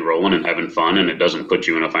train rolling and having fun, and it doesn't put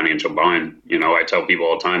you in a financial bind. I tell people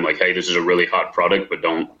all the time, like, hey, this is a really hot product, but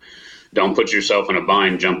don't put yourself in a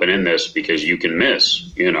bind jumping in this because you can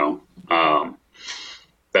miss.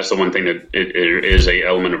 That's the one thing that it is a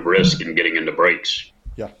element of risk in getting into breaks.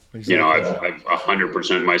 Yeah, exactly. I've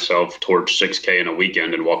 100% myself torched 6K in a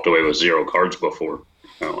weekend and walked away with 0 cards before.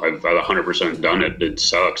 I've 100% done it. It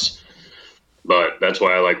sucks. But that's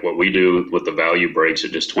why I like what we do with the value breaks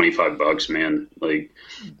at just $25, man. Like,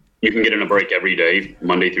 you can get in a break every day,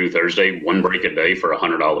 Monday through Thursday, 1 break a day for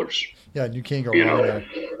 $100. Yeah, and you can't go wrong there.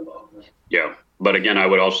 Yeah. But again, I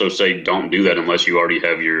would also say don't do that unless you already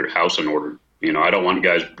have your house in order. I don't want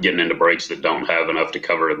guys getting into breaks that don't have enough to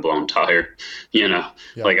cover a blown tire.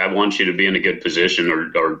 Like, I want you to be in a good position,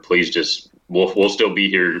 or please just, we'll still be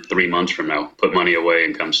here 3 months from now. Put money away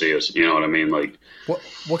and come see us. You know what I mean? Like,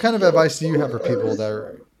 what kind of advice do you have for people that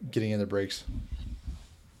are getting into breaks?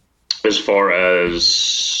 As far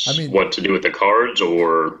as what to do with the cards,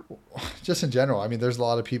 or just in general? There's a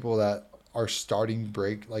lot of people that are starting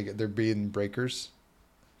break, like they're being breakers.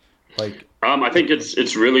 Like, I think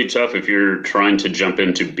it's really tough if you're trying to jump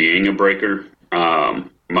into being a breaker.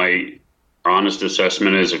 My honest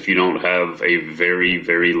assessment is if you don't have a very,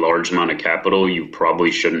 very large amount of capital, you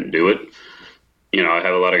probably shouldn't do it. I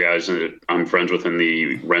have a lot of guys that I'm friends with in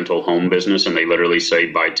the rental home business, and they literally say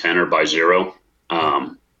buy 10 or buy 0.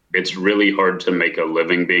 It's really hard to make a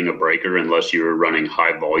living being a breaker unless you're running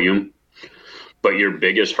high volume. But your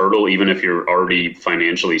biggest hurdle, even if you're already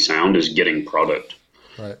financially sound, is getting product.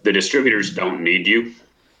 Right. The distributors don't need you,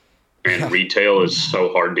 and retail is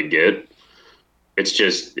so hard to get. It's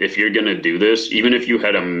just, if you're going to do this, even if you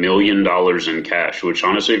had $1 million in cash, which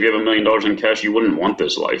honestly, if you have $1 million in cash, you wouldn't want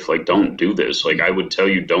this life. Like, don't do this. Like, I would tell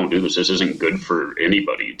you, don't do this. This isn't good for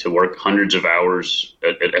anybody to work hundreds of hours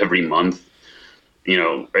at every month. You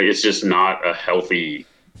know, it's just not a healthy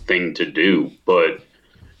thing to do. But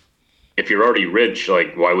if you're already rich,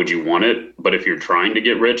 like, why would you want it? But if you're trying to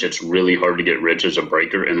get rich, it's really hard to get rich as a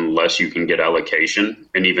breaker unless you can get allocation.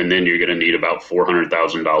 And even then, you're going to need about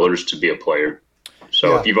 $400,000 to be a player.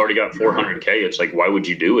 So if you've already got 400K, it's like, why would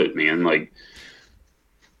you do it, man? Like,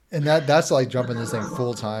 and that's like jumping this thing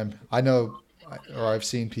full time. I know, or I've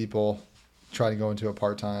seen people try to go into a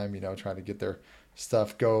part time, you know, trying to get their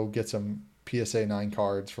stuff, go get some PSA 9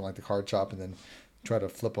 cards from like the card shop, and then try to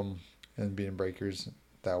flip them and be in breakers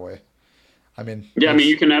that way. I mean, yeah, I mean,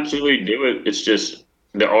 you can absolutely do it. It's just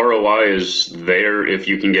the ROI is there if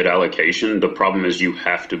you can get allocation. The problem is you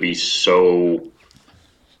have to be so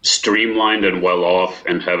streamlined and well off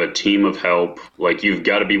and have a team of help. Like, you've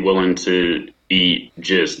got to be willing to eat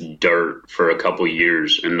just dirt for a couple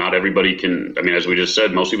years, and not everybody can. I mean, as we just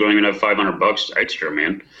said, most people don't even have $500 extra,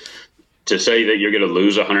 man. To say that you're going to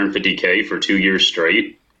lose 150K for 2 years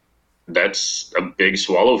straight, that's a big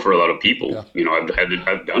swallow for a lot of people. Yeah. You know,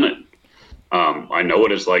 I've done it. I know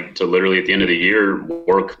what it's like to literally at the end of the year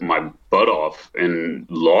work my butt off and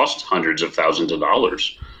lost hundreds of thousands of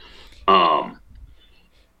dollars.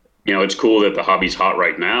 You know, it's cool that the hobby's hot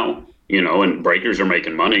right now, you know, and breakers are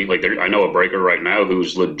making money. Like, I know a breaker right now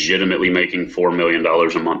who's legitimately making $4 million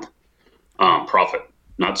a month. Profit,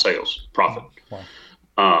 not sales, profit.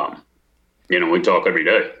 Wow. You know, we talk every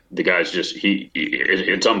day. The guy's just,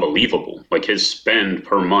 it's unbelievable. Like, his spend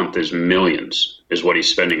per month is millions, is what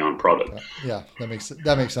he's spending on product. Yeah, that makes sense.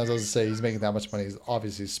 I was going to say, he's making that much money. He's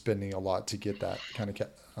obviously spending a lot to get that kind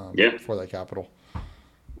of for that capital.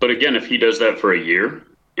 But again, if he does that for a year,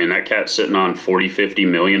 and that cat's sitting on 40, 50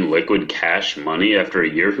 million liquid cash money after a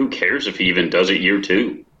year, who cares if he even does it year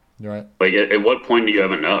 2? Right. Like, at what point do you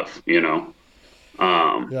have enough, you know?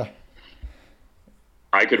 Yeah.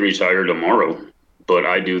 I could retire tomorrow, but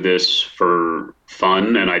I do this for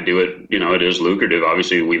fun, and I do it, you know, it is lucrative.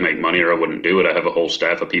 Obviously, we make money or I wouldn't do it. I have a whole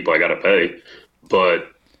staff of people I got to pay.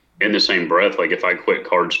 But in the same breath, like, if I quit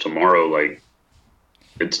cards tomorrow, like,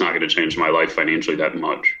 it's not going to change my life financially that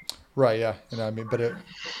much. Right, yeah. And I mean, but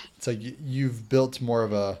it's like you've built more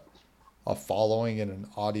of a following and an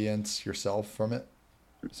audience yourself from it.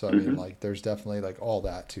 So, I mean, like, there's definitely, like, all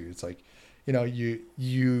that, too. It's like, you know,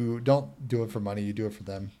 you don't do it for money, you do it for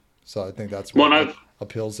them. So I think that's what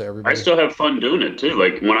appeals to everybody. I still have fun doing it too.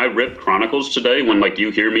 Like, when I rip Chronicles today, when, like, you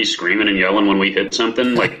hear me screaming and yelling when we hit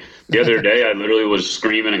something, like the other day I literally was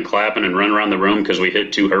screaming and clapping and running around the room because we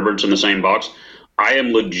hit 2 Herberts in the same box. I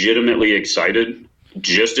am legitimately excited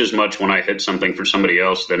just as much when I hit something for somebody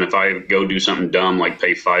else than if I go do something dumb, like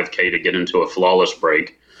pay $5K to get into a flawless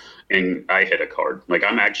break and I hit a card. Like,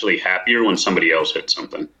 I'm actually happier when somebody else hits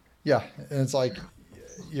something. Yeah, and it's like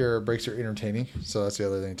your breaks are entertaining, so that's the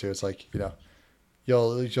other thing too. It's like, you know,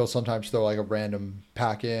 you'll sometimes throw like a random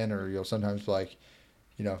pack in, or you'll sometimes, like,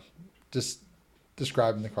 you know, just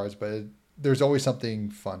describing the cards, but there's always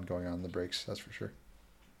something fun going on in the breaks. That's for sure.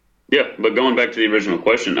 Yeah, but going back to the original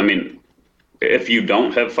question, I mean, if you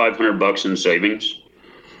don't have $500 in savings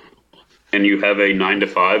and you have a 9 to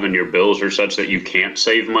 5 and your bills are such that you can't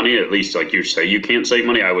save money, at least like you say you can't save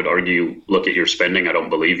money, I would argue, look at your spending. I don't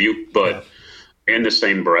believe you. But in the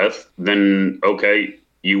same breath, then, okay,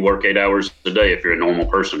 you work 8 hours a day if you're a normal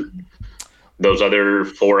person. Those other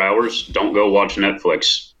 4 hours, don't go watch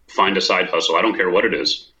Netflix. Find a side hustle. I don't care what it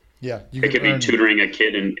is. Yeah. It could be tutoring a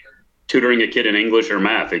kid in English or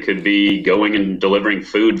math. It could be going and delivering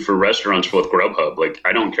food for restaurants with Grubhub. Like,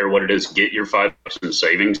 I don't care what it is. Get your $5 in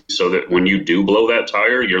savings so that when you do blow that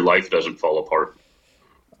tire, your life doesn't fall apart.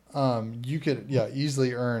 You could,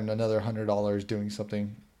 easily earn another $100 doing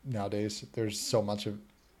something nowadays. There's so much of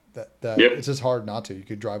that it's just hard not to. You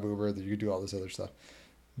could drive Uber, you could do all this other stuff.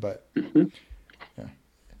 But yeah,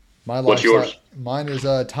 What's yours? Mine is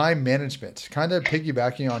time management. Kind of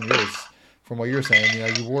piggybacking on yours. From what you're saying, you know,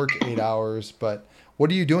 you work 8 hours, but what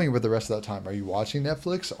are you doing with the rest of that time? Are you watching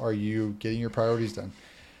Netflix? Are you getting your priorities done?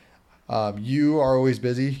 You are always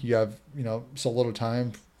busy. You have, you know, so little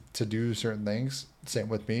time to do certain things. Same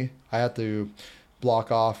with me. I have to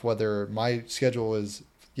block off whether my schedule is,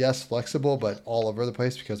 yes, flexible, but all over the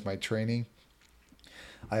place because my training.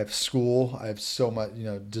 I have school. I have so much, you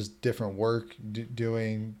know, just different work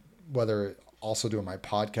doing, whether also doing my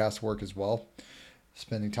podcast work as well,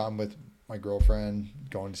 spending time with my girlfriend,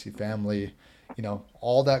 going to see family, you know,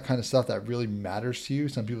 all that kind of stuff that really matters to you.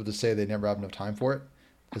 Some people just say they never have enough time for it.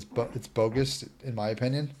 It's bogus, in my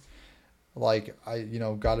opinion. Like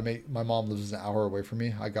got to make, my mom lives an hour away from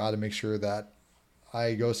me. I got to make sure that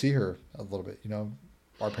I go see her a little bit.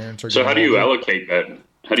 Our parents are So getting how do you older. allocate that?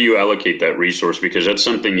 How do you allocate that resource? Because that's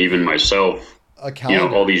something even myself, A all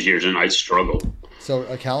calendar. these years, and I struggle. So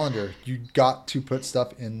a calendar, you got to put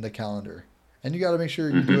stuff in the calendar, and you got to make sure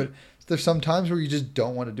you do Hmm. it. There's some times where you just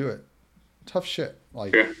don't want to do it. Tough shit.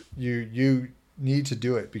 Like Yeah. you need to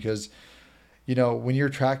do it because when you're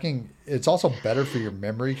tracking, it's also better for your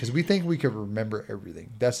memory because we think we could remember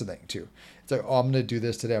everything. That's the thing too. It's like, oh, I'm gonna do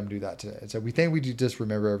this today. I'm gonna do that today. It's like we think we do just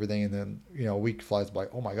remember everything, and then a week flies by.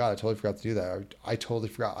 Oh my god, I totally forgot to do that. I totally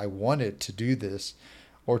forgot I wanted to do this,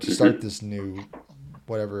 or to start Hmm. this new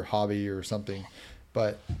whatever hobby or something.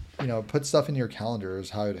 But put stuff in your calendar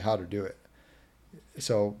is how to do it.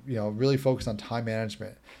 So really focus on time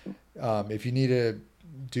management. If you need to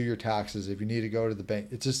do your taxes, if you need to go to the bank,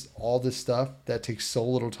 it's just all this stuff that takes so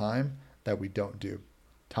little time that we don't do.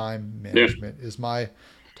 Time Yeah. management is my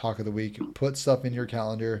talk of the week. Put stuff in your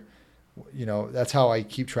calendar. That's how I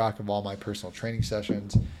keep track of all my personal training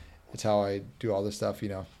sessions. It's how I do all this stuff.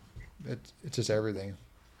 It's just everything.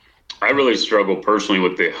 I really struggle personally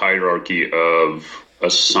with the hierarchy of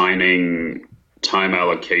assigning time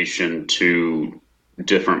allocation to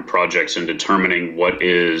different projects and determining what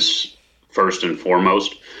is first and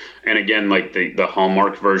foremost. And again, like the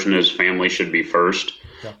Hallmark version is family should be first.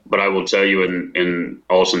 Yeah. But I will tell you in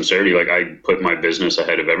all sincerity, like I put my business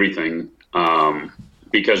ahead of everything,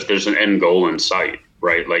 because there's an end goal in sight,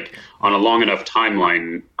 right? Like on a long enough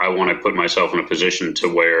timeline, I want to put myself in a position to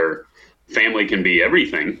where family can be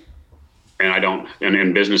everything and I don't,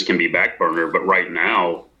 and business can be back burner. But right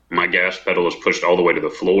now, my gas pedal is pushed all the way to the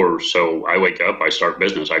floor. So I wake up, I start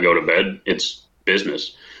business, I go to bed, it's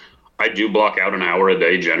business. I do block out an hour a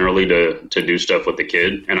day generally to do stuff with the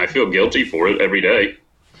kid, and I feel guilty for it every day.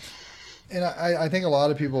 And I think a lot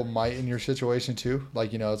of people might in your situation too.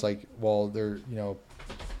 Like, it's like, well, they're,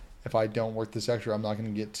 if I don't work this extra, I'm not going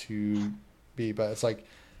to get to be. But it's like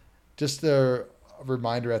just a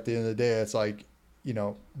reminder at the end of the day. It's like,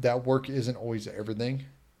 that work isn't always everything.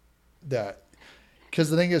 That because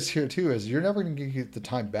the thing is here too is you're never going to get the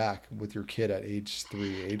time back with your kid at age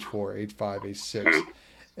 3, age 4, age 5, age 6, Yeah,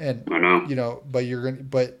 and I know. but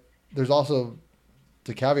but there's also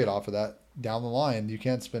the caveat off of that down the line. You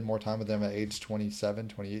can't spend more time with them at age 27,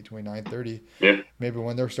 28, 29, 30. Yeah. Maybe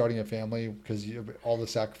when they're starting a family because all the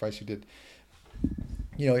sacrifice you did.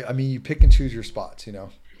 I mean, you pick and choose your spots.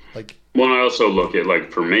 Like Well, I also look at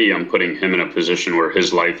like for me, I'm putting him in a position where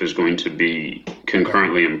his life is going to be right,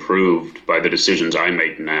 concurrently improved by the decisions I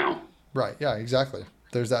make now. right, yeah, exactly.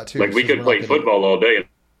 There's that too. Like we Since could we're not play getting football all day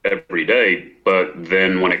every day, but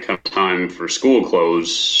then when it comes time for school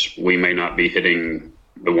clothes, we may not be hitting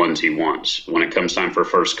the ones he wants. When it comes time for his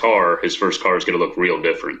first car is going to look real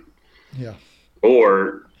different. yeah.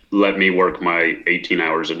 Or let me work my 18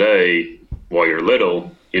 hours a day while you're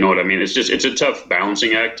little. You know what I mean? It's a tough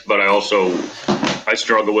balancing act, but I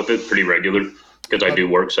struggle with it pretty regular because I I, do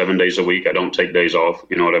work 7 days a week. I don't take days off.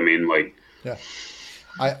 You know what I mean? Like, yeah.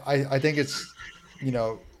 I think it's you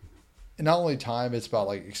know not only time, it's about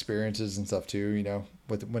like experiences and stuff too.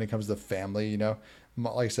 With when it comes to family.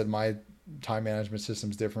 Like I said, my time management system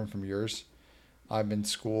is different from yours. I'm in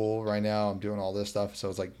school right now. I'm doing all this stuff, so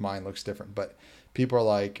it's like mine looks different. But people are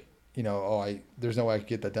like, oh, there's no way I could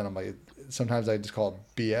get that done. I'm like, sometimes I just call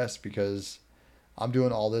it BS because I'm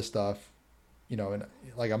doing all this stuff, and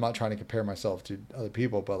like I'm not trying to compare myself to other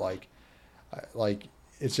people, but like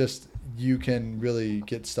it's just you can really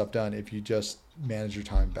get stuff done if you just manage your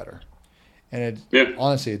time better. And yeah,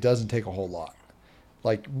 honestly, it doesn't take a whole lot.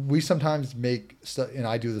 Like we sometimes make stuff, and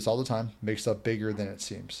I do this all the time, make stuff bigger than it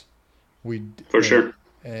seems. We for and sure.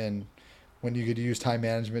 and when you could use time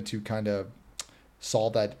management to kind of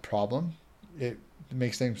solve that problem, it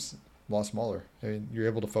makes things a lot smaller. I mean, you're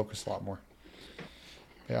able to focus a lot more.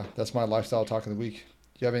 Yeah, that's my lifestyle talk of the week.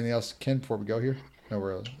 Do you have anything else, Ken, before we go here? No,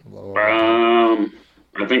 we're low on time.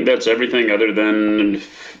 I think that's everything other than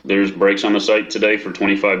there's breaks on the site today for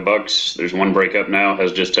 $25. There's one break up now,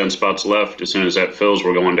 has just 10 spots left. As soon as that fills,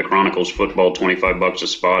 we're going to Chronicles football, $25 a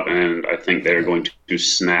spot, and I think they're Okay. going to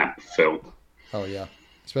snap Phil. Oh yeah,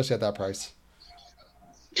 especially at that price.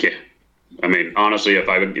 Yeah. I mean, honestly, if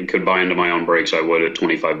I could buy into my own breaks, I would at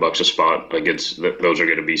 $25 a spot. Like those are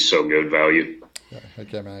going to be so good value. Yeah,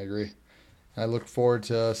 heck yeah, man, I agree. I look forward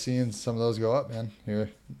to seeing some of those go up, man, here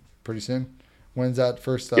pretty soon. When's that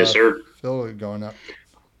first Yes, sir. fill going up?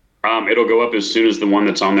 It'll go up as soon as the one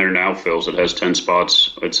that's on there now fills. It has 10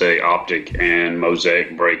 spots. It's a optic and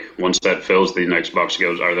mosaic break. Once that fills, the next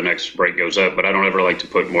the next break goes up. But I don't ever like to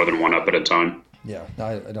put more than one up at a time. Yeah, no,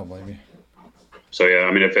 I don't blame you. So yeah,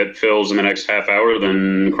 I mean, if it fills in the next half hour,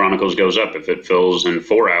 then Chronicles goes up. If it fills in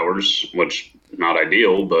 4 hours, which not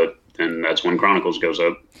ideal, but then that's when Chronicles goes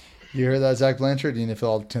up. You hear that, Zach Blanchard? You need to fill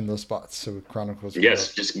all 10 of those spots. So Chronicles.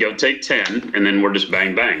 Yes, just go take 10, and then we're just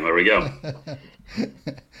bang bang. There we go.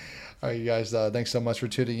 All right, you guys. Thanks so much for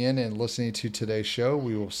tuning in and listening to today's show.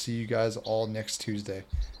 We will see you guys all next Tuesday.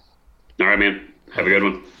 All right, man. Have a good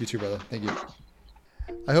one. You too, brother. Thank you.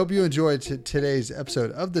 I hope you enjoyed today's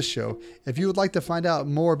episode of the show. If you would like to find out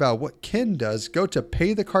more about what Ken does, go to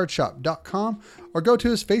paythecardshop.com or go to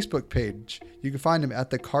his Facebook page. You can find him at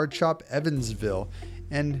the Card Shop Evansville.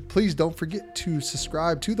 And please don't forget to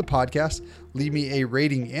subscribe to the podcast. Leave me a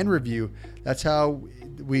rating and review. That's how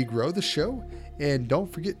we grow the show. And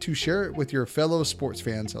don't forget to share it with your fellow sports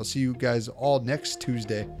fans. I'll see you guys all next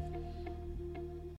Tuesday.